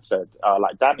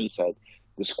Danny said,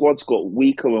 the squad's got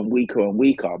weaker and weaker and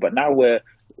weaker. But now we're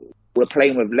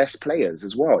playing with less players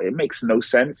as well. It makes no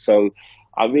sense. So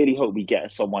I really hope we get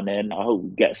someone in. I hope we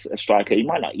get a striker. He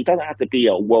doesn't have to be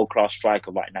a world-class striker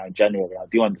right now in January. I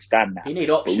do understand that. You need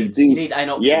options. You need an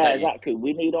option. Yeah, exactly.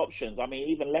 We need options. I mean,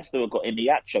 even Leicester have got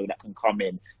Iniacho that can come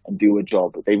in and do a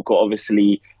job. They've got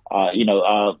obviously, for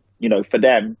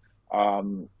them,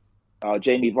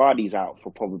 Jamie Vardy's out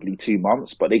for probably 2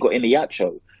 months, but they got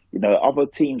Iniacho. Other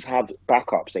teams have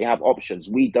backups. They have options.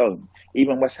 We don't.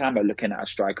 Even West Ham are looking at a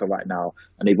striker right now,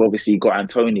 and they've obviously got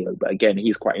Antonio, but again,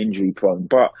 he's quite injury prone.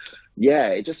 But yeah,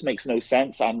 it just makes no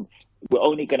sense, and we're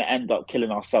only going to end up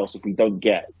killing ourselves if we don't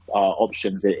get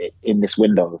options in this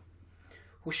window.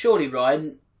 Well, surely,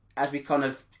 Ryan, as we kind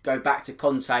of go back to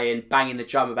Conte and banging the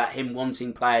drum about him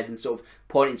wanting players and sort of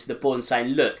pointing to the board and saying,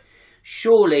 look,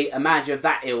 surely a manager of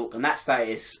that ilk and that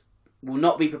status will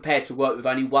not be prepared to work with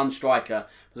only one striker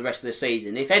for the rest of the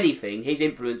season. If anything, his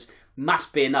influence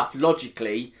must be enough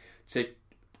logically to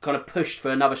kind of push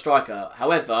for another striker.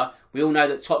 However, we all know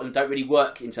that Tottenham don't really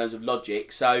work in terms of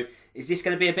logic. So is this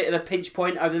going to be a bit of a pinch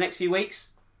point over the next few weeks?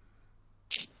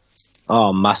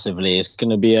 Oh, massively. It's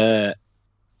going to be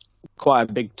quite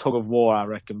a big tug of war, I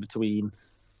reckon, between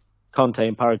Conte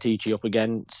and Paratici up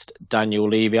against Daniel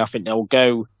Levy. I think they'll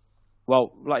go,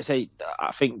 well, like I say,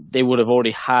 I think they would have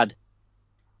already had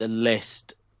the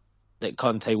list that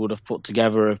Conte would have put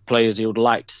together of players he would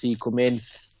like to see come in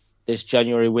this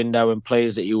January window and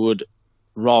players that you would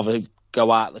rather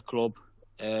go out of the club.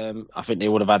 I think they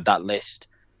would have had that list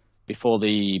before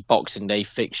the Boxing Day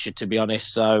fixture, to be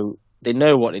honest. So they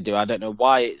know what to do. I don't know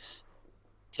why it's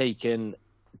taken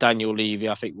Daniel Levy.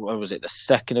 I think, what was it, the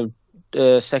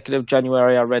 2nd of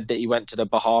January, I read that he went to the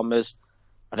Bahamas.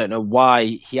 I don't know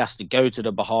why he has to go to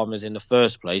the Bahamas in the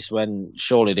first place when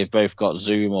surely they've both got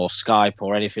Zoom or Skype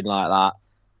or anything like that.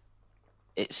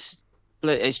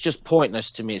 It's just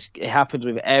pointless to me. It happens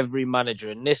with every manager.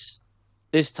 And this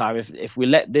time, if we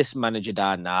let this manager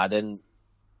down now, then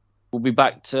we'll be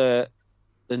back to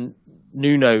the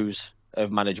Nuno's of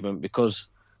management, because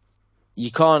you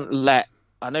can't let...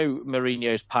 I know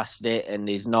Mourinho's past it and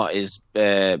he's not his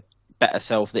better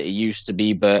self that he used to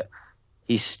be, but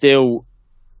he's still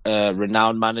a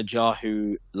renowned manager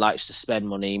who likes to spend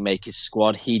money, make his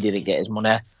squad. He didn't get his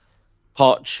money.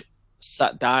 Poch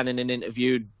sat down in an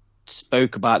interview,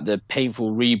 spoke about the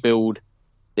painful rebuild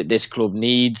that this club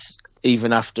needs,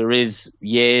 even after his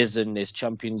years and his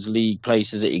Champions League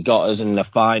places that he got us in the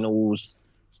finals.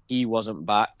 He wasn't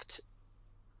backed.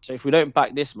 So if we don't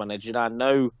back this manager, I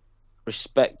know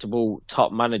respectable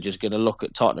top manager's going to look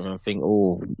at Tottenham and think,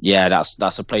 oh, yeah,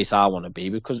 that's a place I want to be,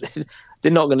 because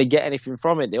they're not going to get anything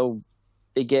from it.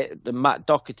 They get the Matt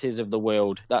Doherty's of the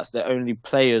world. That's the only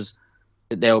players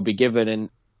that they'll be given.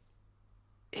 And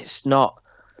it's not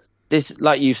this,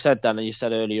 like you said, Dan, and you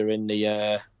said earlier in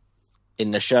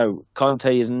the show,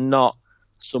 Conte is not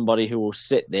somebody who will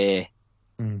sit there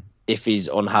if he's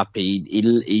unhappy.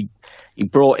 He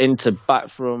brought Inter back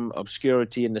from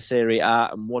obscurity in the Serie A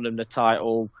and won him the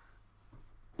title,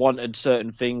 wanted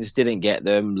certain things, didn't get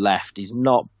them, left. He's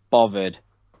not bothered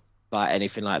by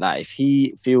anything like that. If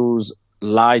he feels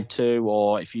lied to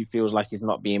or if he feels like he's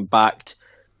not being backed,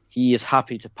 he is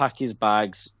happy to pack his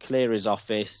bags, clear his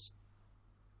office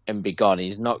and be gone.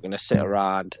 He's not going to sit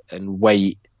around and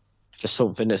wait for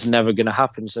something that's never going to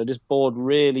happen. So this board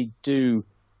really do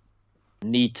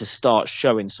need to start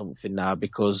showing something now,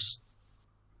 because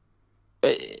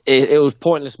it was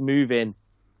pointless moving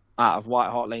out of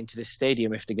White Hart Lane to this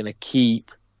stadium if they're going to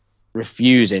keep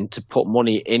refusing to put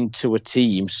money into a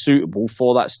team suitable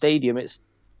for that stadium. It's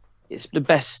the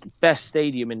best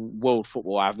stadium in world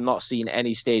football. I've not seen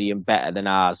any stadium better than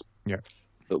ours. Yeah.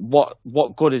 But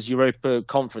what good is Europa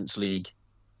Conference League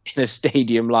in a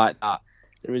stadium like that?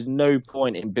 There is no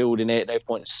point in building it, no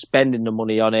point in spending the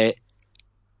money on it.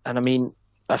 And I mean,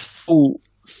 a full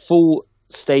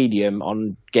stadium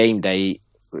on game day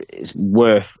is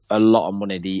worth a lot of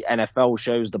money. The NFL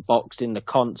shows, the boxing, the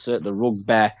concert, the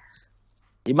rugby,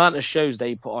 the amount of shows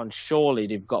they put on, surely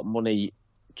they've got money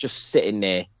just sitting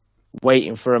there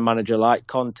waiting for a manager like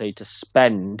Conte to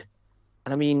spend.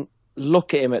 And I mean,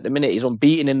 look at him at the minute. He's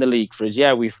unbeaten in the league for us.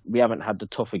 Yeah, we haven't had the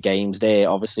tougher games. They're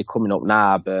obviously coming up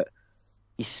now, but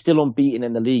he's still unbeaten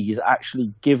in the league. He's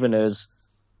actually given us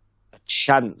a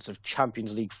chance of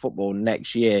Champions League football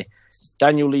next year.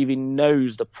 Daniel Levy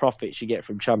knows the profits you get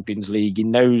from Champions League. He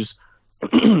knows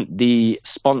the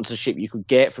sponsorship you could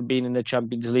get from being in the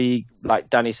Champions League. Like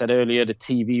Danny said earlier, the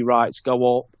TV rights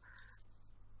go up.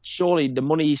 Surely the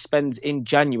money he spends in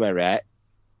January,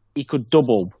 he could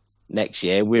double next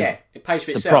year with it pays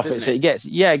for the itself, profits doesn't that it? he gets.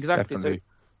 Yeah, exactly.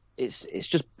 Definitely. So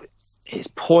it's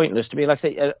pointless to me. Like I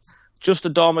say, just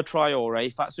Adama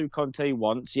Traore, Fatsu Conte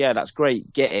wants, yeah, that's great.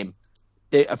 Get him.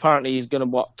 Apparently he's going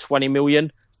to, 20 million?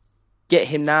 Get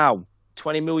him now.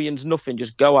 20 million's nothing.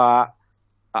 Just go out.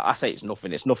 I say it's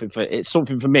nothing. It's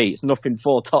something for me. It's nothing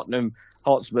for Tottenham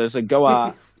Hotspur. So go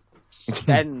out,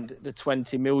 spend the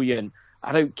 20 million.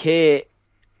 I don't care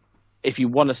if you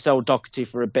want to sell Doherty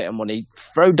for a bit of money.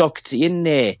 Throw Doherty in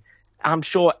there. I'm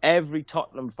sure every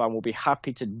Tottenham fan will be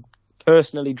happy to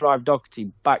personally drive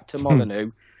Doherty back to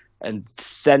Molineux and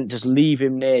just leave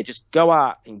him there. Just go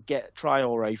out and get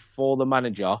Traore for the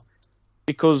manager,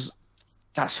 because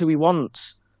that's who he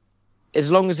wants. As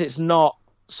long as it's not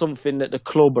something that the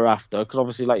club are after, because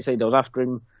obviously, like you say, they was after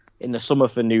him in the summer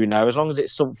for Nuno. As long as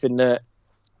it's something that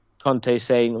Conte's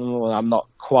saying, I'm not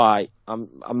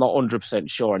 100%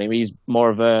 sure on him. He's more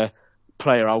of a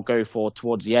player I'll go for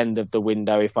towards the end of the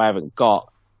window if I haven't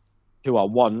got who I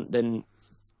want, then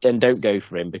don't go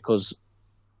for him, because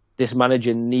this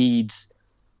manager needs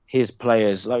his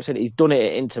players. Like I said, he's done it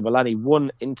at Inter Milan. He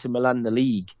won Inter Milan the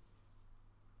league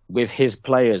with his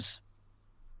players.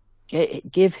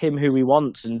 Give him who he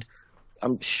wants, and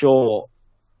I'm sure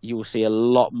you will see a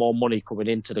lot more money coming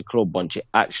into the club once you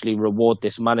actually reward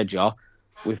this manager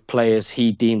with players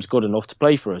he deems good enough to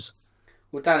play for us.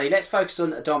 Well, Danny, let's focus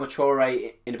on Adama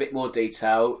Traore in a bit more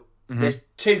detail. There's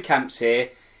two camps here.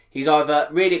 He's either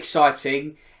really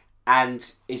exciting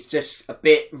and is just a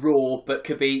bit raw but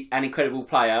could be an incredible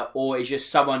player, or is just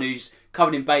someone who's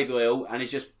covered in baby oil and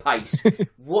is just pace.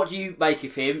 What do you make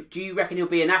of him? Do you reckon he'll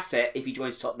be an asset if he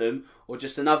joins Tottenham, or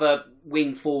just another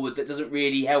wing forward that doesn't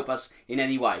really help us in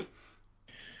any way?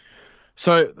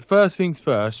 So first things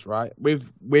first, right?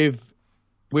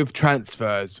 With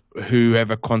transfers,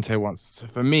 whoever Conte wants.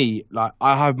 For me, like,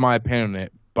 I have my opinion on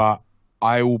it, but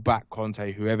I will back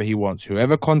Conte, whoever he wants.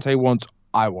 Whoever Conte wants,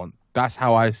 I want. That's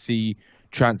how I see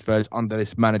transfers under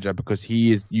this manager, because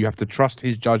you have to trust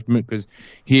his judgment, because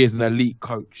he is an elite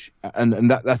coach,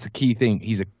 and that's a key thing.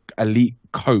 He's an elite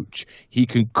coach. He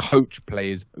can coach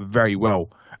players very well,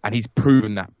 and he's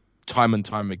proven that time and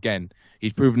time again.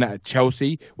 He's proven that at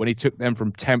Chelsea when he took them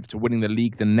from 10th to winning the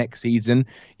league the next season.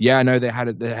 Yeah, I know they had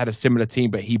a similar team,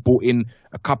 but he brought in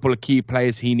a couple of key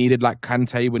players he needed, like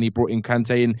Kante. When he brought in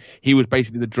Kante, and he was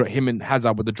basically him and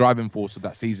Hazard were the driving force of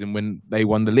that season when they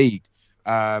won the league.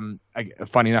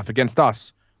 Funny enough, against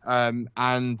us.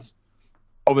 And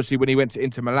obviously, when he went to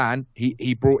Inter Milan,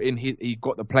 he brought in he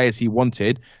got the players he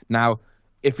wanted. Now,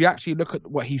 if you actually look at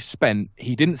what he spent,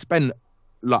 he didn't spend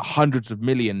like hundreds of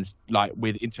millions, like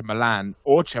with Inter Milan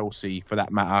or Chelsea for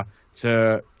that matter,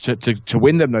 to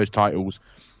win them those titles.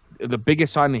 The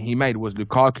biggest signing he made was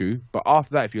Lukaku, but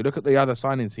after that, if you look at the other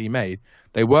signings he made,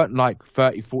 they weren't like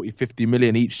 30, 40, 50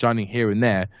 million each signing here and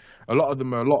there. A lot of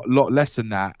them are a lot less than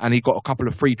that, and he got a couple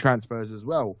of free transfers as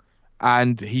well.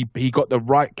 And he got the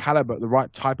right caliber, the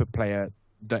right type of player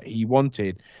that he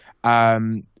wanted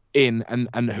and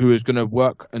who is going to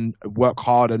work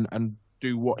hard and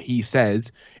do what he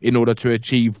says in order to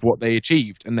achieve what they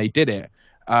achieved, and they did it.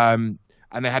 And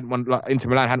they hadn't won, like Inter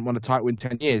Milan hadn't won a title in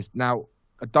 10 years. Now,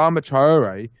 Adama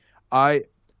Traore, I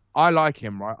like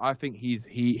him, right? I think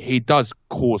he does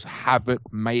cause havoc,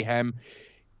 mayhem,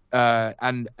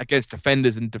 and against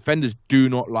defenders, and defenders do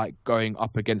not like going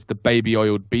up against the baby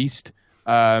oiled beast.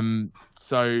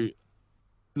 So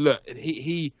look,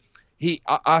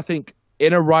 I think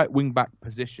in a right wing back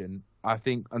position, I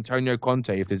think Antonio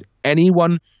Conte, if there's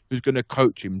anyone who's going to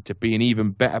coach him to be an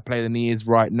even better player than he is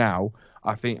right now,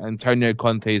 I think Antonio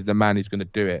Conte is the man who's going to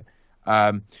do it.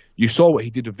 You saw what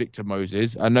he did with Victor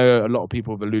Moses. I know a lot of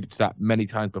people have alluded to that many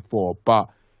times before, but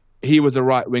he was a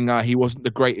right winger. He wasn't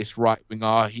the greatest right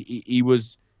winger. He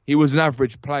was an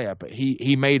average player, but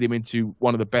he made him into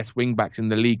one of the best wing backs in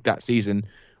the league that season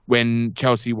when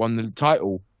Chelsea won the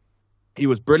title. He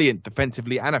was brilliant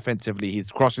defensively and offensively.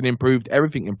 His crossing improved,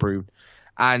 everything improved.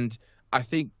 And I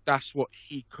think that's what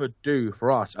he could do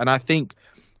for us. And I think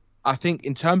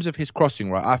in terms of his crossing,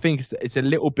 right, I think it's a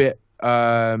little bit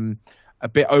a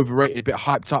bit overrated, a bit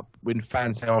hyped up when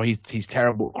fans say, oh, he's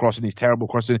terrible at crossing, he's terrible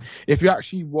crossing. If you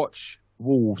actually watch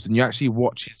Wolves and you actually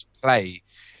watch his play,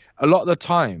 a lot of the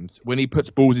times when he puts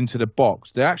balls into the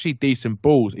box, they're actually decent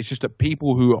balls. It's just that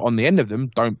people who are on the end of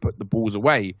them don't put the balls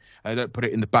away, and they don't put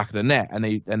it in the back of the net, and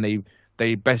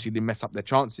they basically mess up their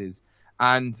chances.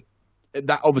 And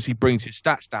that obviously brings his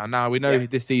stats down. Now, we know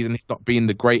this season he's not been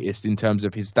the greatest in terms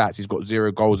of his stats. He's got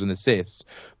 0 goals and assists.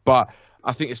 But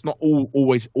I think it's not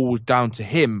always down to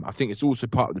him. I think it's also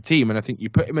part of the team. And I think you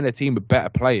put him in a team with better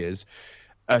players,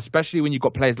 especially when you've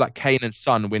got players like Kane and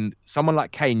Son. When someone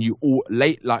like Kane,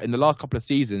 like in the last couple of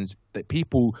seasons,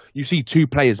 you see 2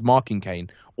 players marking Kane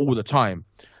all the time.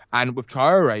 And with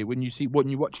Traore, when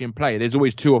you watch him play, there's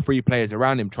always 2 or 3 players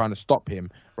around him trying to stop him,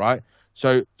 right?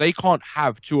 So they can't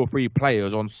have 2 or 3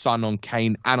 players on Son, on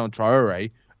Kane, and on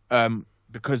Traore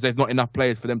because there's not enough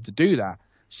players for them to do that.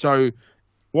 So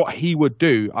what he would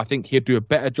do, I think he'd do a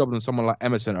better job than someone like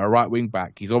Emerson, a right wing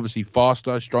back. He's obviously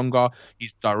faster, stronger.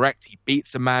 He's direct. He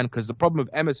beats a man, because the problem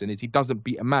with Emerson is he doesn't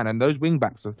beat a man. And those wing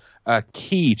backs are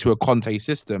key to a Conte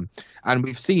system. And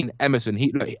we've seen Emerson.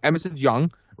 Emerson's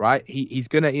young, right? He's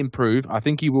going to improve. I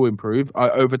think he will improve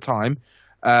over time.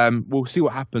 We'll see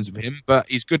what happens with him. But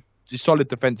he's good. He's solid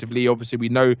defensively. Obviously, we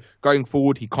know going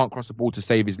forward he can't cross the ball to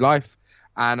save his life.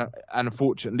 And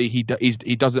unfortunately, he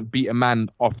doesn't beat a man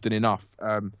often enough,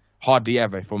 hardly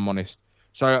ever, if I'm honest.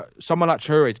 So someone like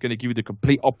Traore is going to give you the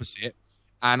complete opposite,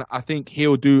 And I think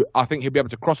he'll be able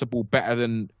to cross a ball better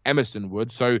than Emerson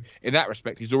would. So in that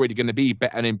respect, he's already going to be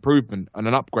an improvement and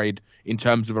an upgrade in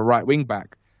terms of a right wing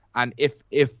back. And if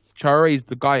Traore is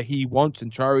the guy he wants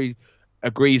and Traore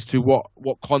agrees to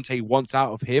what Conte wants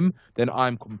out of him, then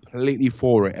I'm completely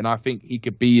for it. And I think he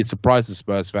could be a surprise to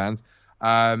Spurs fans.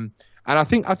 And I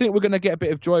think we're going to get a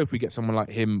bit of joy if we get someone like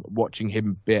him watching him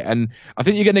a bit. And I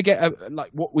think you're going to get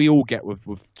like what we all get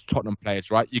with Tottenham players,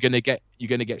 right? You're going to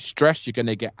get stressed, you're going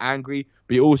to get angry,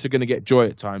 but you're also going to get joy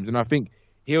at times. And I think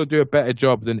he'll do a better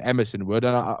job than Emerson would.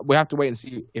 And we have to wait and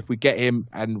see if we get him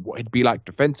and what he'd be like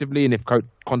defensively, and if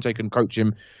Conte can coach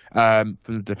him from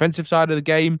the defensive side of the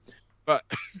game. But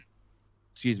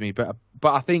excuse me, but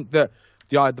I think that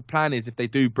the plan is, if they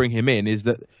do bring him in, is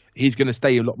that he's going to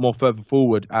stay a lot more further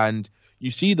forward. And you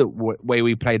see the way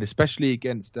we played, especially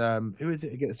against who is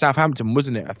it? Against Southampton,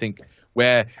 wasn't it? I think,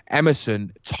 where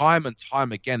Emerson, time and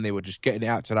time again, they were just getting it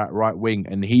out to that right wing,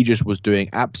 and he just was doing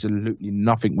absolutely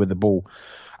nothing with the ball.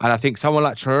 And I think someone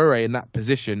like Traore in that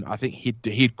position, I think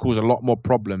he'd cause a lot more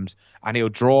problems, and he'll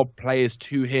draw players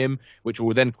to him, which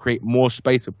will then create more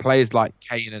space for players like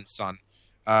Kane and Son.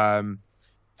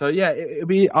 So yeah, it'll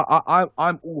be.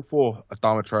 I'm all for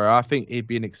Adama Traore. I think he'd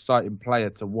be an exciting player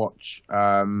to watch.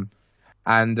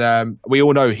 And we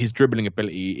all know his dribbling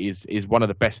ability is one of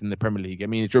the best in the Premier League. I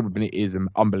mean, his dribbling ability is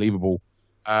unbelievable.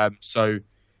 So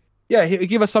yeah, he'll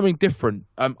give us something different.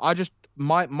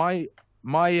 My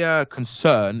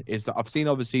concern is that I've seen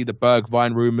obviously the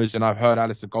Bergwijn rumours, and I've heard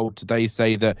Alistair Gold today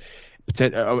say that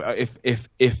if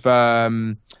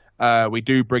we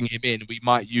do bring him in, we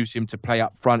might use him to play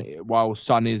up front while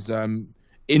Son is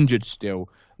injured still.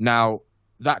 Now,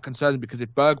 that concerns me, because if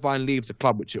Bergwijn leaves the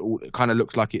club, which it kind of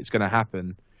looks like it's going to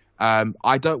happen,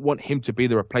 I don't want him to be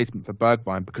the replacement for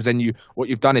Bergwijn, because then what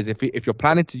you've done is, if you're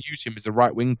planning to use him as a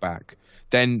right wing back,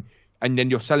 then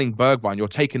you're selling Bergwijn, you're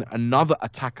taking another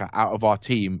attacker out of our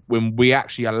team when we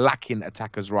actually are lacking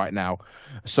attackers right now.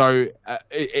 So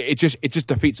it just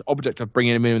defeats the object of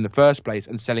bringing him in the first place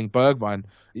and selling Bergwijn.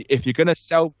 If you're going to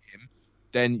sell him,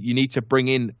 then you need to bring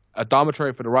in Adama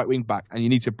Traore for the right wing back, and you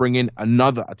need to bring in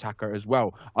another attacker as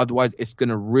well. Otherwise, it's going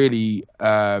to really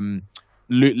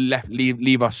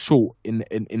leave us short in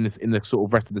the sort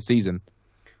of rest of the season.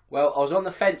 Well, I was on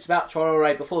the fence about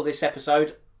Traore before this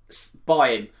episode.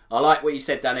 Buy him. I like what you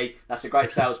said, Danny. That's a great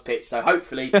sales pitch. So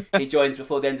hopefully he joins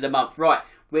before the end of the month. Right,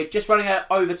 we're just running out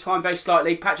over time very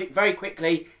slightly. Patrick, very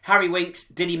quickly, Harry Winks,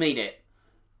 did he mean it?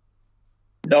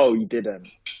 No, he didn't.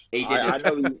 He didn't. I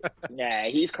know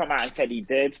he's come out and said he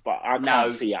did, but I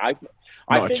can't see it. Not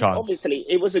I a think chance. Obviously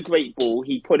it was a great ball.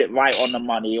 He put it right on the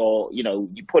money, or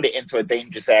you put it into a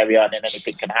dangerous area and then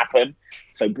anything can happen.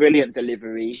 So brilliant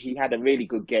delivery. He had a really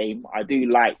good game. I do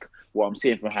like what I'm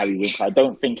seeing from Harry Winks. I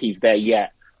don't think he's there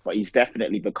yet, but he's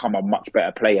definitely become a much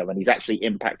better player, and he's actually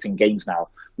impacting games now,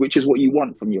 which is what you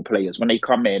want from your players. When they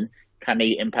come in, can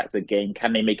they impact the game?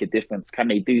 Can they make a difference? Can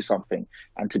they do something?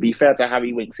 And to be fair to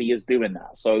Harry Winks, he is doing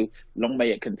that. So long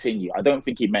may it continue. I don't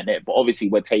think he meant it, but obviously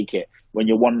we'll take it. When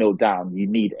you're 1-0 down, you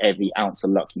need every ounce of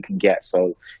luck you can get.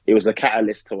 So it was a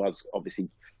catalyst to us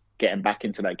obviously getting back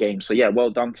into that game. So yeah,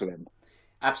 well done to him.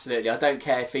 Absolutely. I don't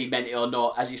care if he meant it or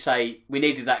not. As you say, we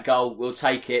needed that goal. We'll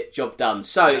take it. Job done.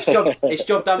 So it's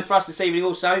job done for us this evening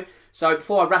also. So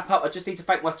before I wrap up, I just need to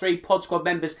thank my 3 Pod Squad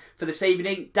members for this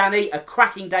evening. Danny, a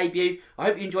cracking debut. I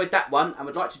hope you enjoyed that one and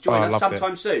would like to join us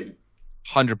sometime soon.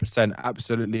 100%.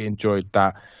 Absolutely enjoyed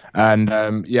that. And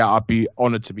I'd be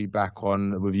honoured to be back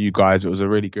on with you guys. It was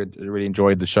really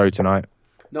enjoyed the show tonight.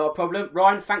 Not a problem.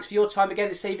 Ryan, thanks for your time again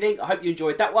this evening. I hope you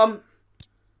enjoyed that one.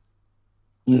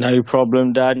 No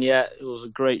problem, Dan. Yeah, it was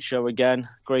a great show again.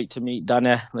 Great to meet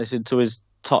Danny, listen to his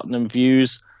Tottenham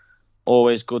views.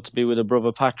 Always good to be with a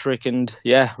brother Patrick, and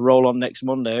roll on next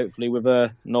Monday, hopefully with a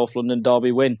North London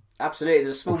derby win. Absolutely.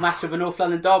 There's a small matter of a North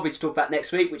London derby to talk about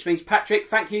next week, which means, Patrick,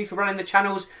 thank you for running the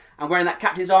channels and wearing that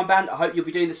captain's armband. I hope you'll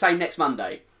be doing the same next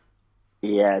Monday.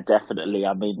 Yeah, definitely.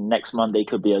 I mean, next Monday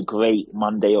could be a great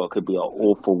Monday or it could be an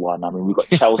awful one. I mean, we've got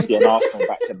Chelsea and Arsenal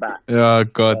back to back. Oh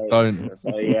God, don't.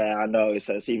 So yeah, I know.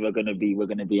 So it's either we're going to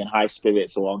be in high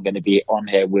spirits, or I'm going to be on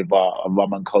here with a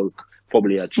rum and coke,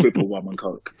 probably a triple rum and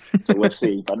coke. So we'll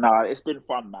see. But no, it's been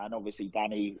fun, man. Obviously,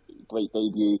 Danny, great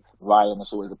debut. Ryan,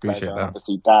 it's always a pleasure.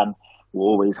 Obviously, Dan, we're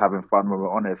always having fun when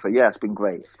we're on here. So yeah, it's been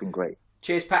great. It's been great.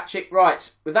 Cheers, Patrick.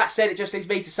 Right, with that said, it just leaves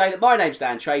me to say that my name's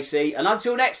Dan Tracy, and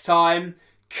until next time,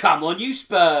 come on you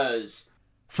Spurs!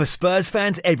 For Spurs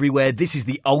fans everywhere, this is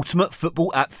the ultimate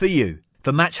football app for you.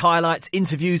 For match highlights,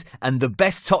 interviews, and the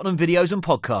best Tottenham videos and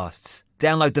podcasts.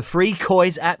 Download the free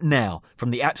Koi's app now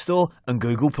from the App Store and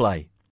Google Play.